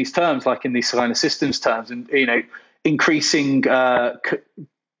stuff in these terms, like in these kind of systems terms, and increasing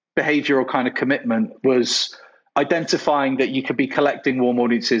behavioral kind of commitment was identifying that you could be collecting warm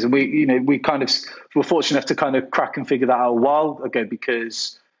audiences. And we kind of were fortunate enough to kind of crack and figure that out a while ago,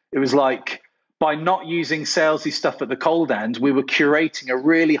 because it was like, by not using salesy stuff at the cold end, we were curating a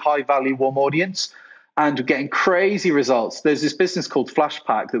really high value warm audience and getting crazy results. There's this business called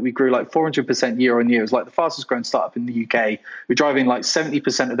Flashpack that we grew like 400% year on year. It was like the fastest growing startup in the UK. We're driving like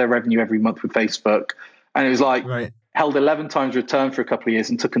 70% of their revenue every month with Facebook. And it was like held 11 times return for a couple of years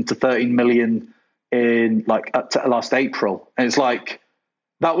and took them to 13 million in like up to last April. And it's like,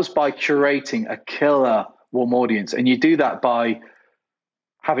 that was by curating a killer warm audience. And you do that by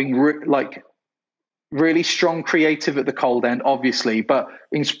having really strong creative at the cold end, obviously, but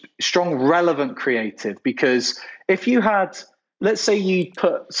in strong relevant creative. Because if you had, let's say you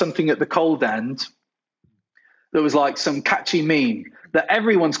put something at the cold end that was like some catchy meme that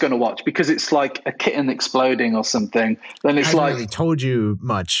everyone's going to watch because it's like a kitten exploding or something, then it's hasn't like really told you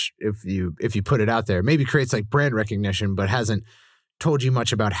much if you put it out there. Maybe creates like brand recognition, but hasn't told you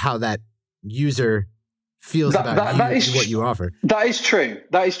much about how that user feels about what you offer. That is true.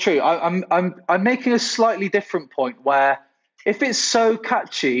 That is true. I'm making a slightly different point where if it's so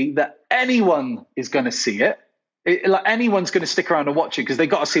catchy that anyone is going to see it, like anyone's going to stick around and watch it because they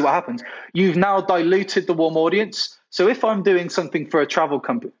got to see what happens. You've now diluted the warm audience. So if I'm doing something for a travel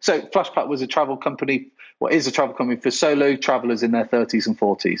company, so Flashpack was a travel company, is a travel company for solo travelers in their 30s and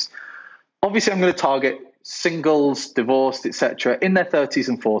 40s. Obviously, I'm going to target singles, divorced, etc., in their 30s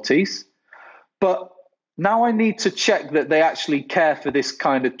and 40s. But now I need to check that they actually care for this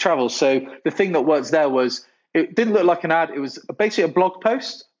kind of travel. So the thing that works there was, it didn't look like an ad. It was basically a blog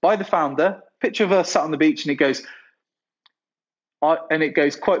post by the founder, picture of her sat on the beach, and it goes,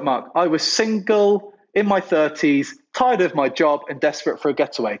 quote mark, "I was single in my 30s, tired of my job and desperate for a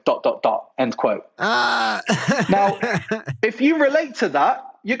getaway, ... end quote." Now, if you relate to that,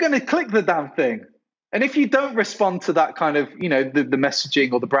 you're going to click the damn thing. And if you don't respond to that kind of, the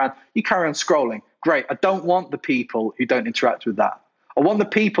messaging or the brand, you carry on scrolling. Great. I don't want the people who don't interact with that. I want the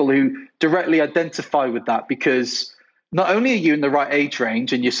people who directly identify with that, because not only are you in the right age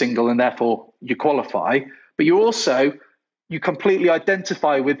range and you're single and therefore you qualify, but you completely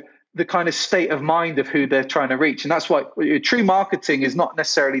identify with the kind of state of mind of who they're trying to reach. And that's why true marketing is not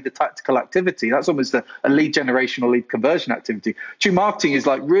necessarily the tactical activity. That's almost a lead generation or lead conversion activity. True marketing is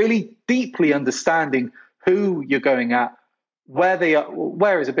like really deeply understanding who you're going at, where they are,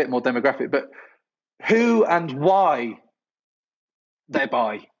 where is a bit more demographic, but who and why they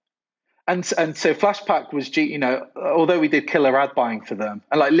buy. And so Flashpack was, although we did killer ad buying for them,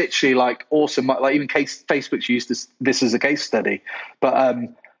 and like literally like awesome, like even Facebook's used this as a case study, but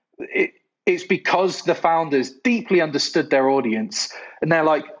it's because the founders deeply understood their audience, and they're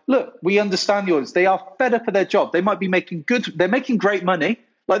like, look, we understand the audience. They are fed up of their job. They might be they're making great money.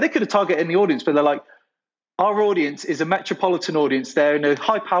 Like they could have targeted any audience, but they're like, our audience is a metropolitan audience. They're in a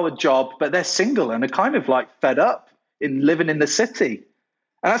high-powered job, but they're single and are kind of like fed up in living in the city.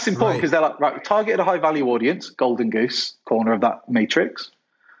 And that's important because they're like, right, we targeted a high-value audience, golden goose, corner of that matrix.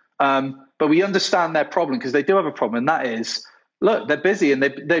 But we understand their problem because they do have a problem, and that is, look, they're busy and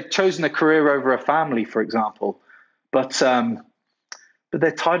they've chosen a career over a family, for example. But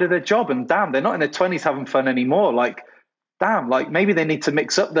they're tired of their job, and damn, they're not in their 20s having fun anymore. Like, damn, like maybe they need to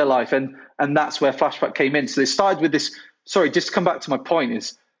mix up their life. And that's where Flashback came in. So they started with this, sorry, just to come back to my point,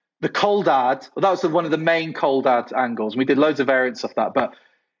 is the cold ad. Well, that was one of the main cold ad angles. We did loads of variants of that, but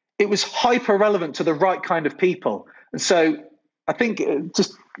it was hyper relevant to the right kind of people. And so I think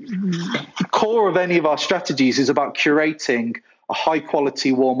just the core of any of our strategies is about curating a high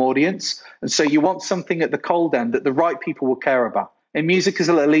quality warm audience. And so you want something at the cold end that the right people will care about. And music is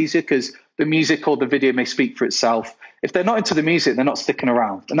a little easier because the music or the video may speak for itself. If they're not into the music, they're not sticking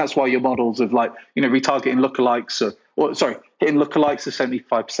around. And that's why your models of like, retargeting lookalikes hitting lookalikes of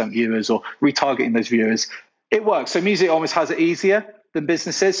 75% viewers or retargeting those viewers, it works. So music almost has it easier than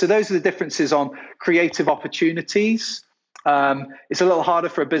businesses. So those are the differences on creative opportunities. It's a little harder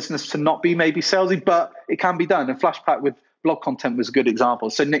for a business to not be maybe salesy, but it can be done. And Flashpack with blog content was a good example.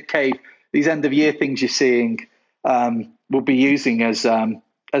 So Nick Cave, these end of year things you're seeing, we'll be using as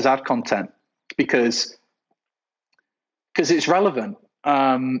ad content because it's relevant.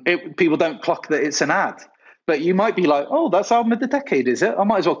 People don't clock that it's an ad, but you might be like, oh, that's album of the decade, is it? I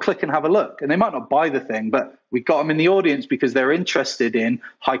might as well click and have a look. And they might not buy the thing, but we got them in the audience because they're interested in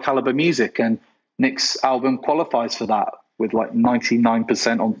high caliber music, and Nick's album qualifies for that with like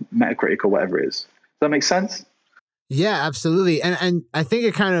 99% on Metacritic or whatever it is. Does that make sense? Yeah, absolutely. And I think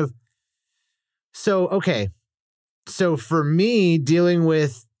it kind of, so for me, dealing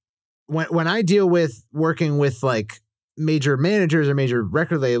with when I deal with working with like major managers or major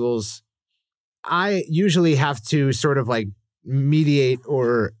record labels, I usually have to sort of like mediate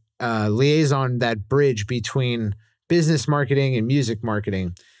or liaison that bridge between business marketing and music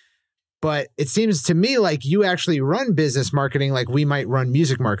marketing. But it seems to me like you actually run business marketing like we might run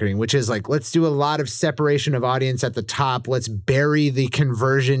music marketing, which is like, let's do a lot of separation of audience at the top. Let's bury the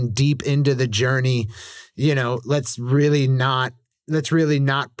conversion deep into the journey. You know, let's really not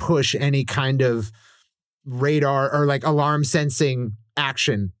push any kind of radar or like alarm sensing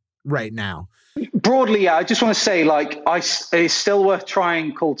action right now. Broadly, yeah. I just want to say, like, it's still worth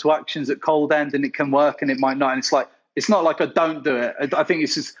trying call to actions at cold end, and it can work and it might not. And it's like, it's not like I don't do it. I think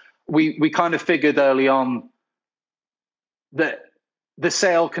it's just, we kind of figured early on that the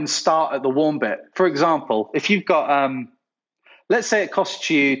sale can start at the warm bit. For example, if you've got, let's say it costs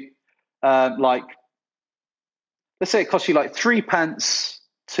you like 3 pence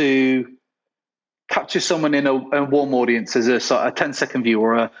to capture someone in a warm audience as a 10-second view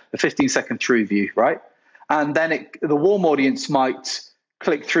or a 15-second true view, right? And then the warm audience might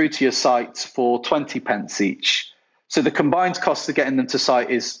click through to your site for 20 pence each. So the combined cost of getting them to site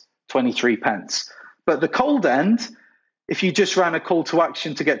is 23 pence. But the cold end, if you just ran a call to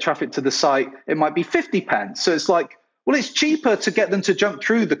action to get traffic to the site, it might be 50 pence. So it's like, well, it's cheaper to get them to jump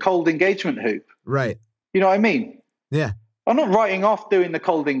through the cold engagement hoop. Right. You know what I mean? Yeah. I'm not writing off doing the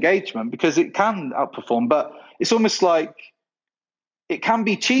cold engagement because it can outperform, but it's almost like it can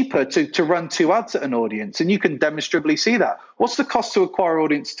be cheaper to run 2 ads at an audience, and you can demonstrably see that. What's the cost to acquire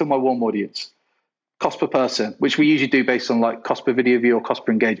audience to my warm audience? Cost per person, which we usually do based on like cost per video view or cost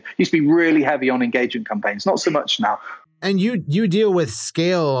per engagement. Used to be really heavy on engagement campaigns, not so much now. And you deal with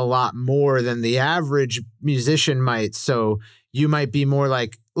scale a lot more than the average musician might. So you might be more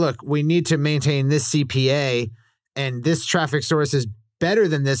like, look, we need to maintain this CPA and this traffic source is better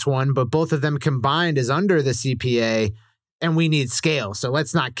than this one, but both of them combined is under the CPA and we need scale. So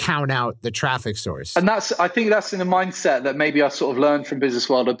let's not count out the traffic source. And I think that's in the mindset that maybe I sort of learned from Business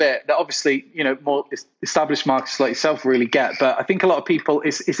World a bit, that obviously, you know, more established marketers like yourself really get. But I think a lot of people,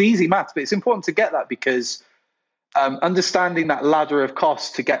 it's easy maths, but it's important to get that because understanding that ladder of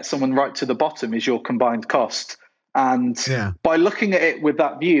cost to get someone right to the bottom is your combined cost. And by looking at it with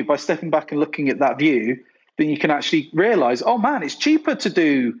that view, by stepping back and looking at that view, then you can actually realize, oh man, it's cheaper to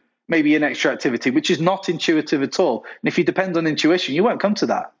do maybe an extra activity, which is not intuitive at all. And if you depend on intuition, you won't come to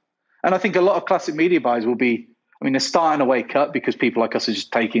that. And I think a lot of classic media buyers will be, I mean, they're starting to wake up because people like us are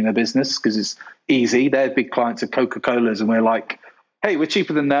just taking their business because it's easy. They're big clients of Coca-Cola's and we're like, hey, we're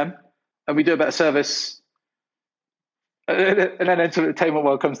cheaper than them and we do a better service. And then entertainment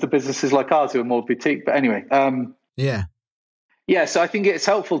world comes to businesses like ours who are more boutique. But anyway, so I think it's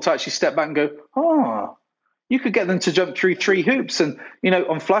helpful to actually step back and go, oh, you could get them to jump through 3 hoops. And, you know,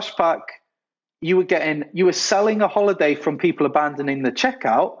 on Flashback, you were selling a holiday from people abandoning the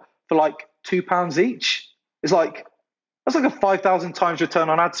checkout for like £2 each. It's like, that's like a 5,000 times return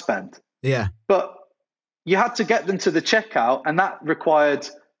on ad spend. Yeah. But you had to get them to the checkout, and that required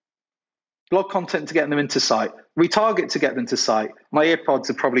blog content to get them into site, retarget to get them to site. My earpods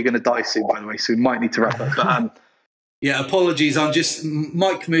are probably going to die soon, by the way, so we might need to wrap up. But, yeah, apologies.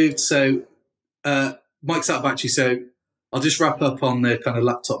 Mike moved, so Mike's out of battery, so I'll just wrap up on the kind of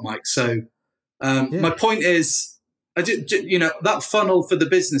laptop mic. So my point is, that funnel for the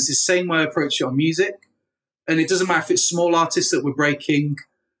business is the same way I approach it on music. And it doesn't matter if it's small artists that we're breaking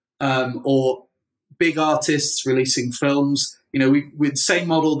or big artists releasing films. You know, with the same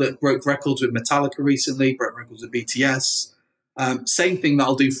model that broke records with Metallica recently, broke records with BTS. Same thing that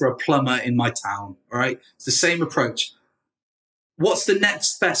I'll do for a plumber in my town, all right? It's the same approach. What's the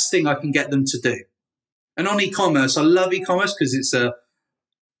next best thing I can get them to do? And on e-commerce, I love e-commerce because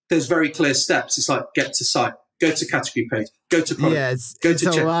there's very clear steps. It's like get to site, go to category page, go to product. Yeah, it's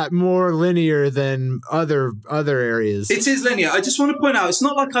a lot more linear than other areas. It is linear. I just want to point out, it's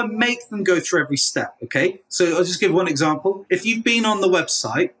not like I make them go through every step, okay? So I'll just give one example. If you've been on the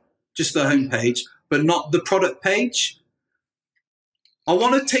website, just the homepage, but not the product page, I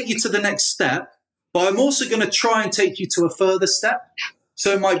want to take you to the next step, but I'm also going to try and take you to a further step.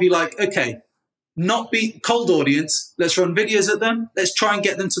 So it might be like, okay, not be cold audience. Let's run videos at them. Let's try and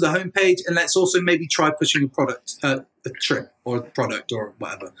get them to the homepage, and let's also maybe try pushing a product, a trip or a product or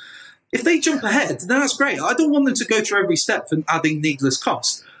whatever. If they jump ahead, then that's great. I don't want them to go through every step and adding needless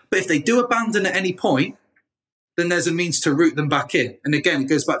cost. But if they do abandon at any point, then there's a means to route them back in. And again, it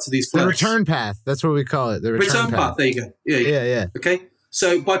goes back to these flows. The return path. That's what we call it. The return path. There you go. Yeah. Okay.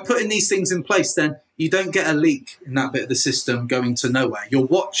 So by putting these things in place, then you don't get a leak in that bit of the system going to nowhere. You're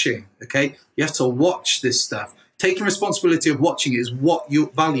watching, okay? You have to watch this stuff. Taking responsibility of watching is what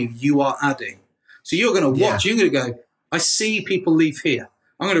value you are adding. So you're going to watch. You're going to go, I see people leave here.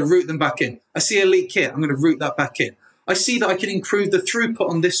 I'm going to route them back in. I see a leak here. I'm going to route that back in. I see that I can improve the throughput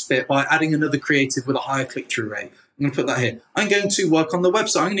on this bit by adding another creative with a higher click-through rate. I'm going to put that here. I'm going to work on the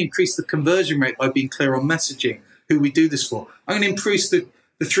website. I'm going to increase the conversion rate by being clear on messaging, who we do this for. I'm going to increase the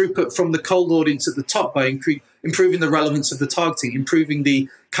throughput from the cold audience at the top by improving the relevance of the targeting, improving the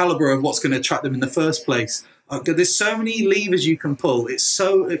caliber of what's going to attract them in the first place. There's so many levers you can pull. It's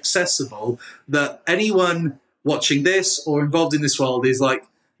so accessible that anyone watching this or involved in this world is like,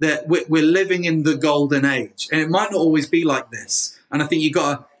 that we're living in the golden age, and it might not always be like this. And I think you've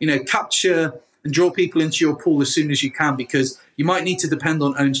got to, capture and draw people into your pool as soon as you can, because you might need to depend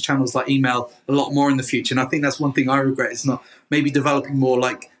on owned channels like email a lot more in the future. And I think that's one thing I regret, is not maybe developing more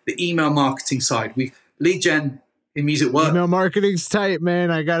like the email marketing side. Lead gen in music work. Email marketing's tight, man.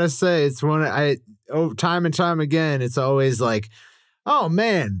 I gotta say, it's time and time again, it's always like, oh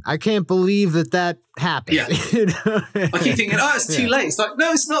man, I can't believe that happened. Yeah. I keep thinking, it's too late. It's like,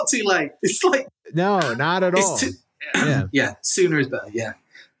 no, it's not too late. It's like, no, not at all. Yeah, sooner is better. Yeah.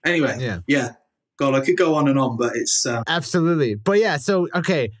 Anyway, yeah. God, I could go on and on, but it's absolutely. But yeah, so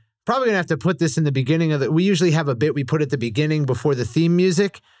okay, probably gonna have to put this in the beginning of the. We usually have a bit we put at the beginning before the theme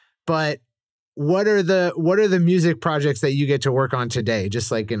music, but what are the music projects that you get to work on today?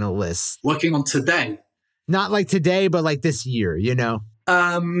 Just like in a list. Working on today. Not like today, but like this year,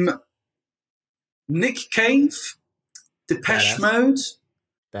 Nick Cave, Depeche Mode,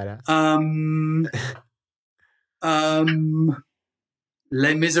 badass.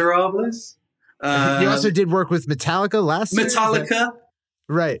 Les Miserables. You also did work with Metallica last year? Metallica.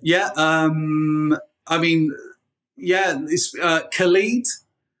 Right. Yeah. It's Khalid.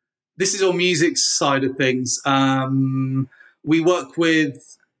 This is all music side of things. We work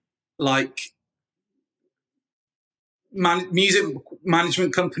with like music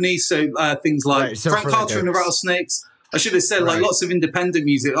management companies, so things like Frank Carter and the Rattlesnakes. I should have said like lots of independent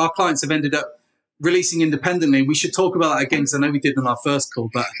music. Our clients have ended up releasing independently, and we should talk about that again, because I know we did on our first call.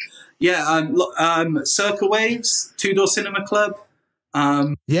 But yeah, Circa Waves, Two Door Cinema Club.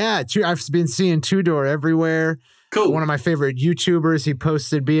 I've been seeing Two Door everywhere. Cool. One of my favorite YouTubers, he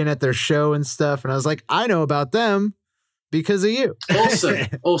posted being at their show and stuff, and I was like, I know about them because of you.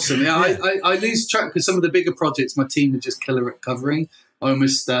 Awesome. Yeah, I lose track because some of the bigger projects my team are just killer at covering. I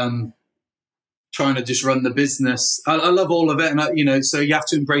almost trying to just run the business. I love all of it, and so you have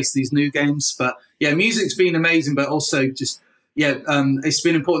to embrace these new games. But yeah, music's been amazing, but also just it's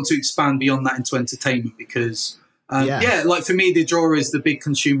been important to expand beyond that into entertainment, because like for me, the draw is the big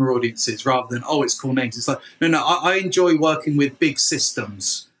consumer audiences rather than it's cool names. It's like no, I enjoy working with big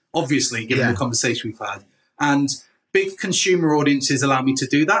systems. Obviously, given the conversation we've had, and big consumer audiences allow me to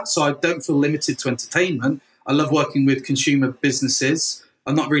do that, so I don't feel limited to entertainment. I love working with consumer businesses.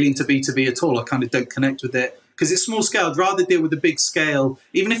 I'm not really into B2B at all. I kind of don't connect with it because it's small scale. I'd rather deal with the big scale,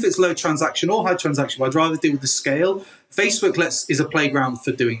 even if it's low transaction or high transaction, but I'd rather deal with the scale. Facebook is a playground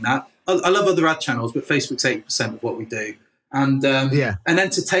for doing that. I love other ad channels, but Facebook's 80% of what we do. And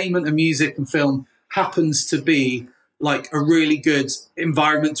entertainment and music and film happens to be like a really good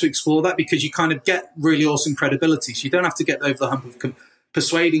environment to explore that, because you kind of get really awesome credibility. So you don't have to get over the hump of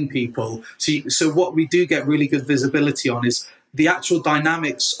persuading people. So what we do get really good visibility on is the actual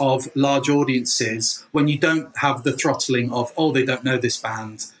dynamics of large audiences when you don't have the throttling of, they don't know this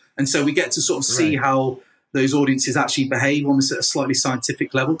band. And so we get to sort of see how those audiences actually behave almost at a slightly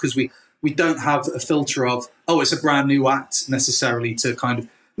scientific level, because we don't have a filter of, it's a brand new act necessarily to kind of,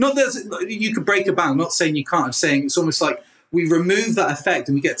 not that you could break a band, I'm not saying you can't, I'm saying it's almost like we remove that effect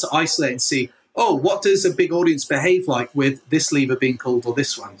and we get to isolate and see, what does a big audience behave like with this lever being called or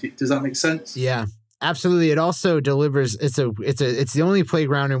this one? Does that make sense? Yeah. Absolutely. It also delivers. It's the only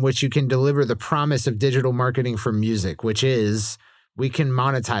playground in which you can deliver the promise of digital marketing for music, which is we can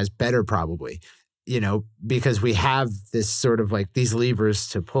monetize better, probably, because we have this sort of like these levers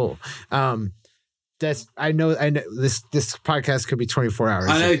to pull. I know this podcast could be 24 hours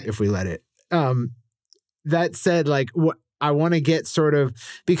if we let it. That said, like what I want to get sort of,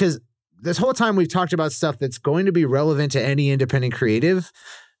 because this whole time we've talked about stuff that's going to be relevant to any independent creative.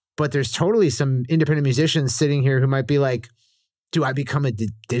 But there's totally some independent musicians sitting here who might be like, do I become a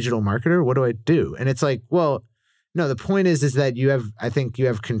digital marketer? What do I do? And it's like, well, no, the point is that I think you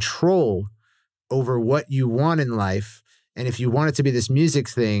have control over what you want in life. And if you want it to be this music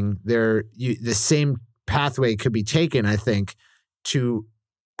thing, the same pathway could be taken, I think, to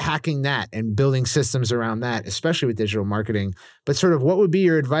hacking that and building systems around that, especially with digital marketing. But sort of what would be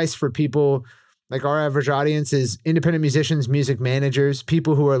your advice for people? Like our average audience is independent musicians, music managers,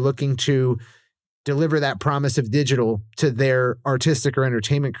 people who are looking to deliver that promise of digital to their artistic or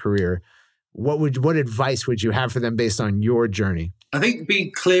entertainment career. what advice would you have for them based on your journey? I think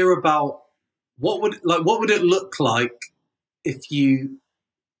being clear about what would it look like if you,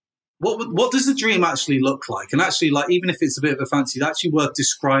 what does the dream actually look like? And actually, like, even if it's a bit of a fancy, it's actually worth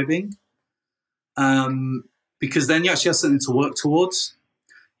describing, because then you actually have something to work towards.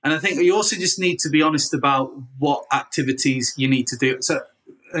 And I think you also just need to be honest about what activities you need to do. So,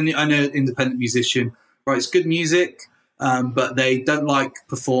 and I know independent musician writes good music, but they don't like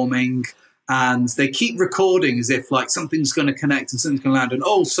performing, and they keep recording as if like something's going to connect and something's going to land. And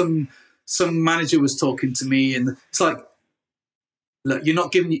oh, some manager was talking to me, and it's like, look, you're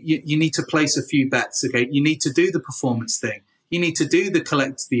not giving. You need to place a few bets. Okay, you need to do the performance thing. You need to do the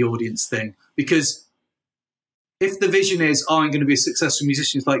collect the audience thing, because if the vision is, oh, I'm going to be a successful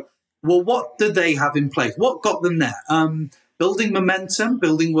musician, it's like, well, what do they have in place? What got them there? Building momentum,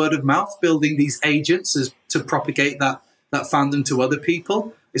 building word of mouth, building these agents to propagate that fandom to other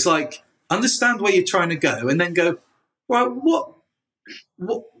people. It's like, understand where you're trying to go, and then go, well,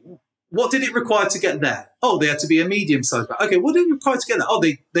 what did it require to get there? Oh, they had to be a medium-sized band. Okay, what did it require to get there? Oh,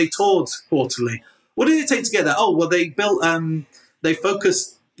 they toured quarterly. What did it take to get there? Oh, well, they built, they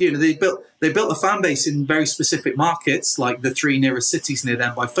focused, they built a fan base in very specific markets, like the 3 nearest cities near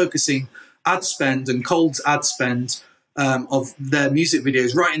them, by focusing ad spend and cold ad spend of their music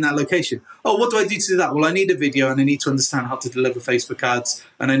videos right in that location. Oh, what do I do to do that? Well, I need a video, and I need to understand how to deliver Facebook ads,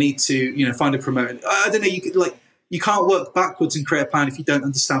 and I need to, find a promoter. I don't know. You can't work backwards and create a plan if you don't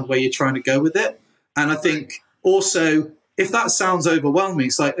understand where you're trying to go with it. And I think also, if that sounds overwhelming,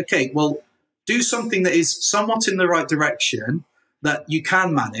 it's like, okay, well, do something that is somewhat in the right direction that you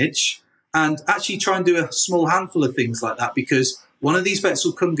can manage, and actually try and do a small handful of things like that, because one of these bets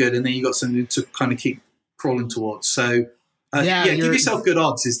will come good, and then you got something to kind of keep crawling towards. So give yourself good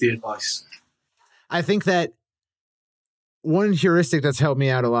odds is the advice. I think that one heuristic that's helped me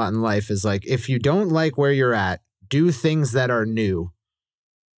out a lot in life is like, if you don't like where you're at, do things that are new.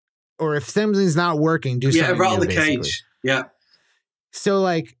 Or if something's not working, do something rattle new, the basically. cage. Yeah. So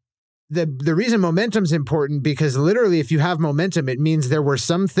like the reason momentum's important, because literally if you have momentum, it means there were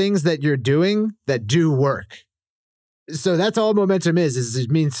some things that you're doing that do work. So that's all momentum is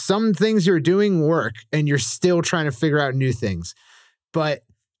it means some things you're doing work, and you're still trying to figure out new things. But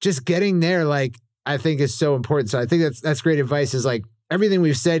just getting there, like, I think is so important. So I think that's great advice, is like everything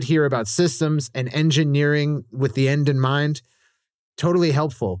we've said here about systems and engineering with the end in mind, totally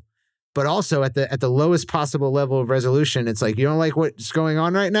helpful. But also at the lowest possible level of resolution, it's like, you don't like what's going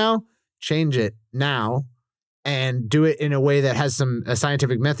on right now, change it now, and do it in a way that has a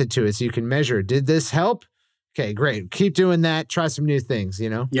scientific method to it, so you can measure, did this help? Okay, great. Keep doing that. Try some new things,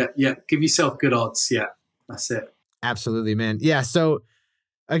 Yeah. Give yourself good odds. Yeah, that's it. Absolutely, man. Yeah. So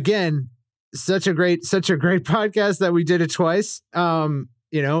again, such a great podcast that we did it twice. I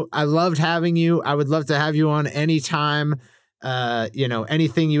loved having you. I would love to have you on anytime.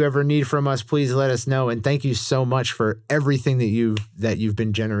 Anything you ever need from us, please let us know. And thank you so much for everything that you've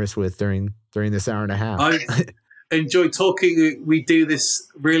been generous with during this hour and a half. I enjoy talking. We do this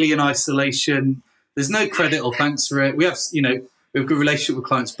really in isolation. There's no credit or thanks for it. We have, we have a good relationship with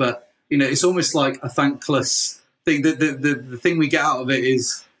clients, but it's almost like a thankless thing. The thing we get out of it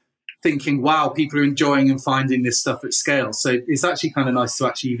is thinking, wow, people are enjoying and finding this stuff at scale. So it's actually kind of nice to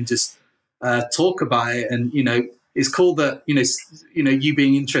actually even just talk about it. And, it's cool that, you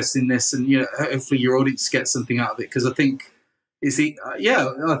being interested in this, and, hopefully your audience gets something out of it. Because I think it's good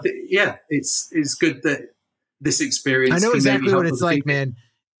that this experience. I know can exactly maybe what help it's other like, people. man.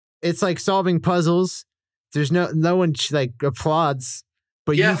 It's like solving puzzles. There's no one like applauds,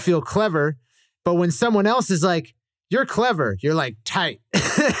 but you feel clever. But when someone else is like, you're clever, you're like, tight. And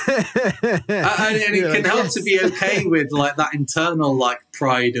it can help to be okay with like that internal like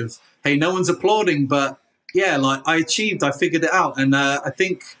pride of, hey, no one's applauding, but yeah, like I figured it out. And I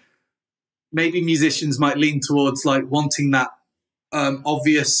think maybe musicians might lean towards like wanting that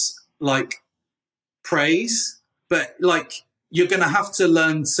obvious like praise, but like you're going to have to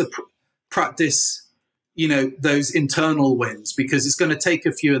learn to practice, those internal wins, because it's going to take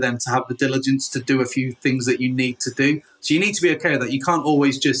a few of them to have the diligence to do a few things that you need to do. So you need to be okay with that. You can't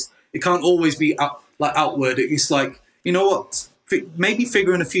always it can't always be outward. It's like, you know what? Maybe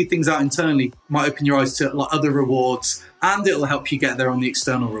figuring a few things out internally might open your eyes to like other rewards, and it'll help you get there on the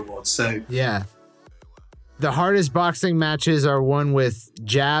external rewards. So yeah. The hardest boxing matches are won with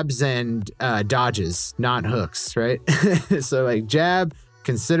jabs and dodges, not hooks, right? So like jab,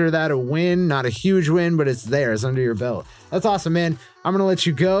 consider that a win, not a huge win, but it's there, it's under your belt. That's awesome, man. I'm going to let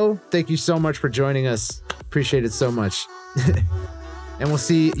you go. Thank you so much for joining us. Appreciate it so much. And we'll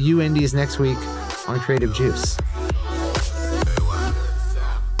see you indies next week on Creative Juice.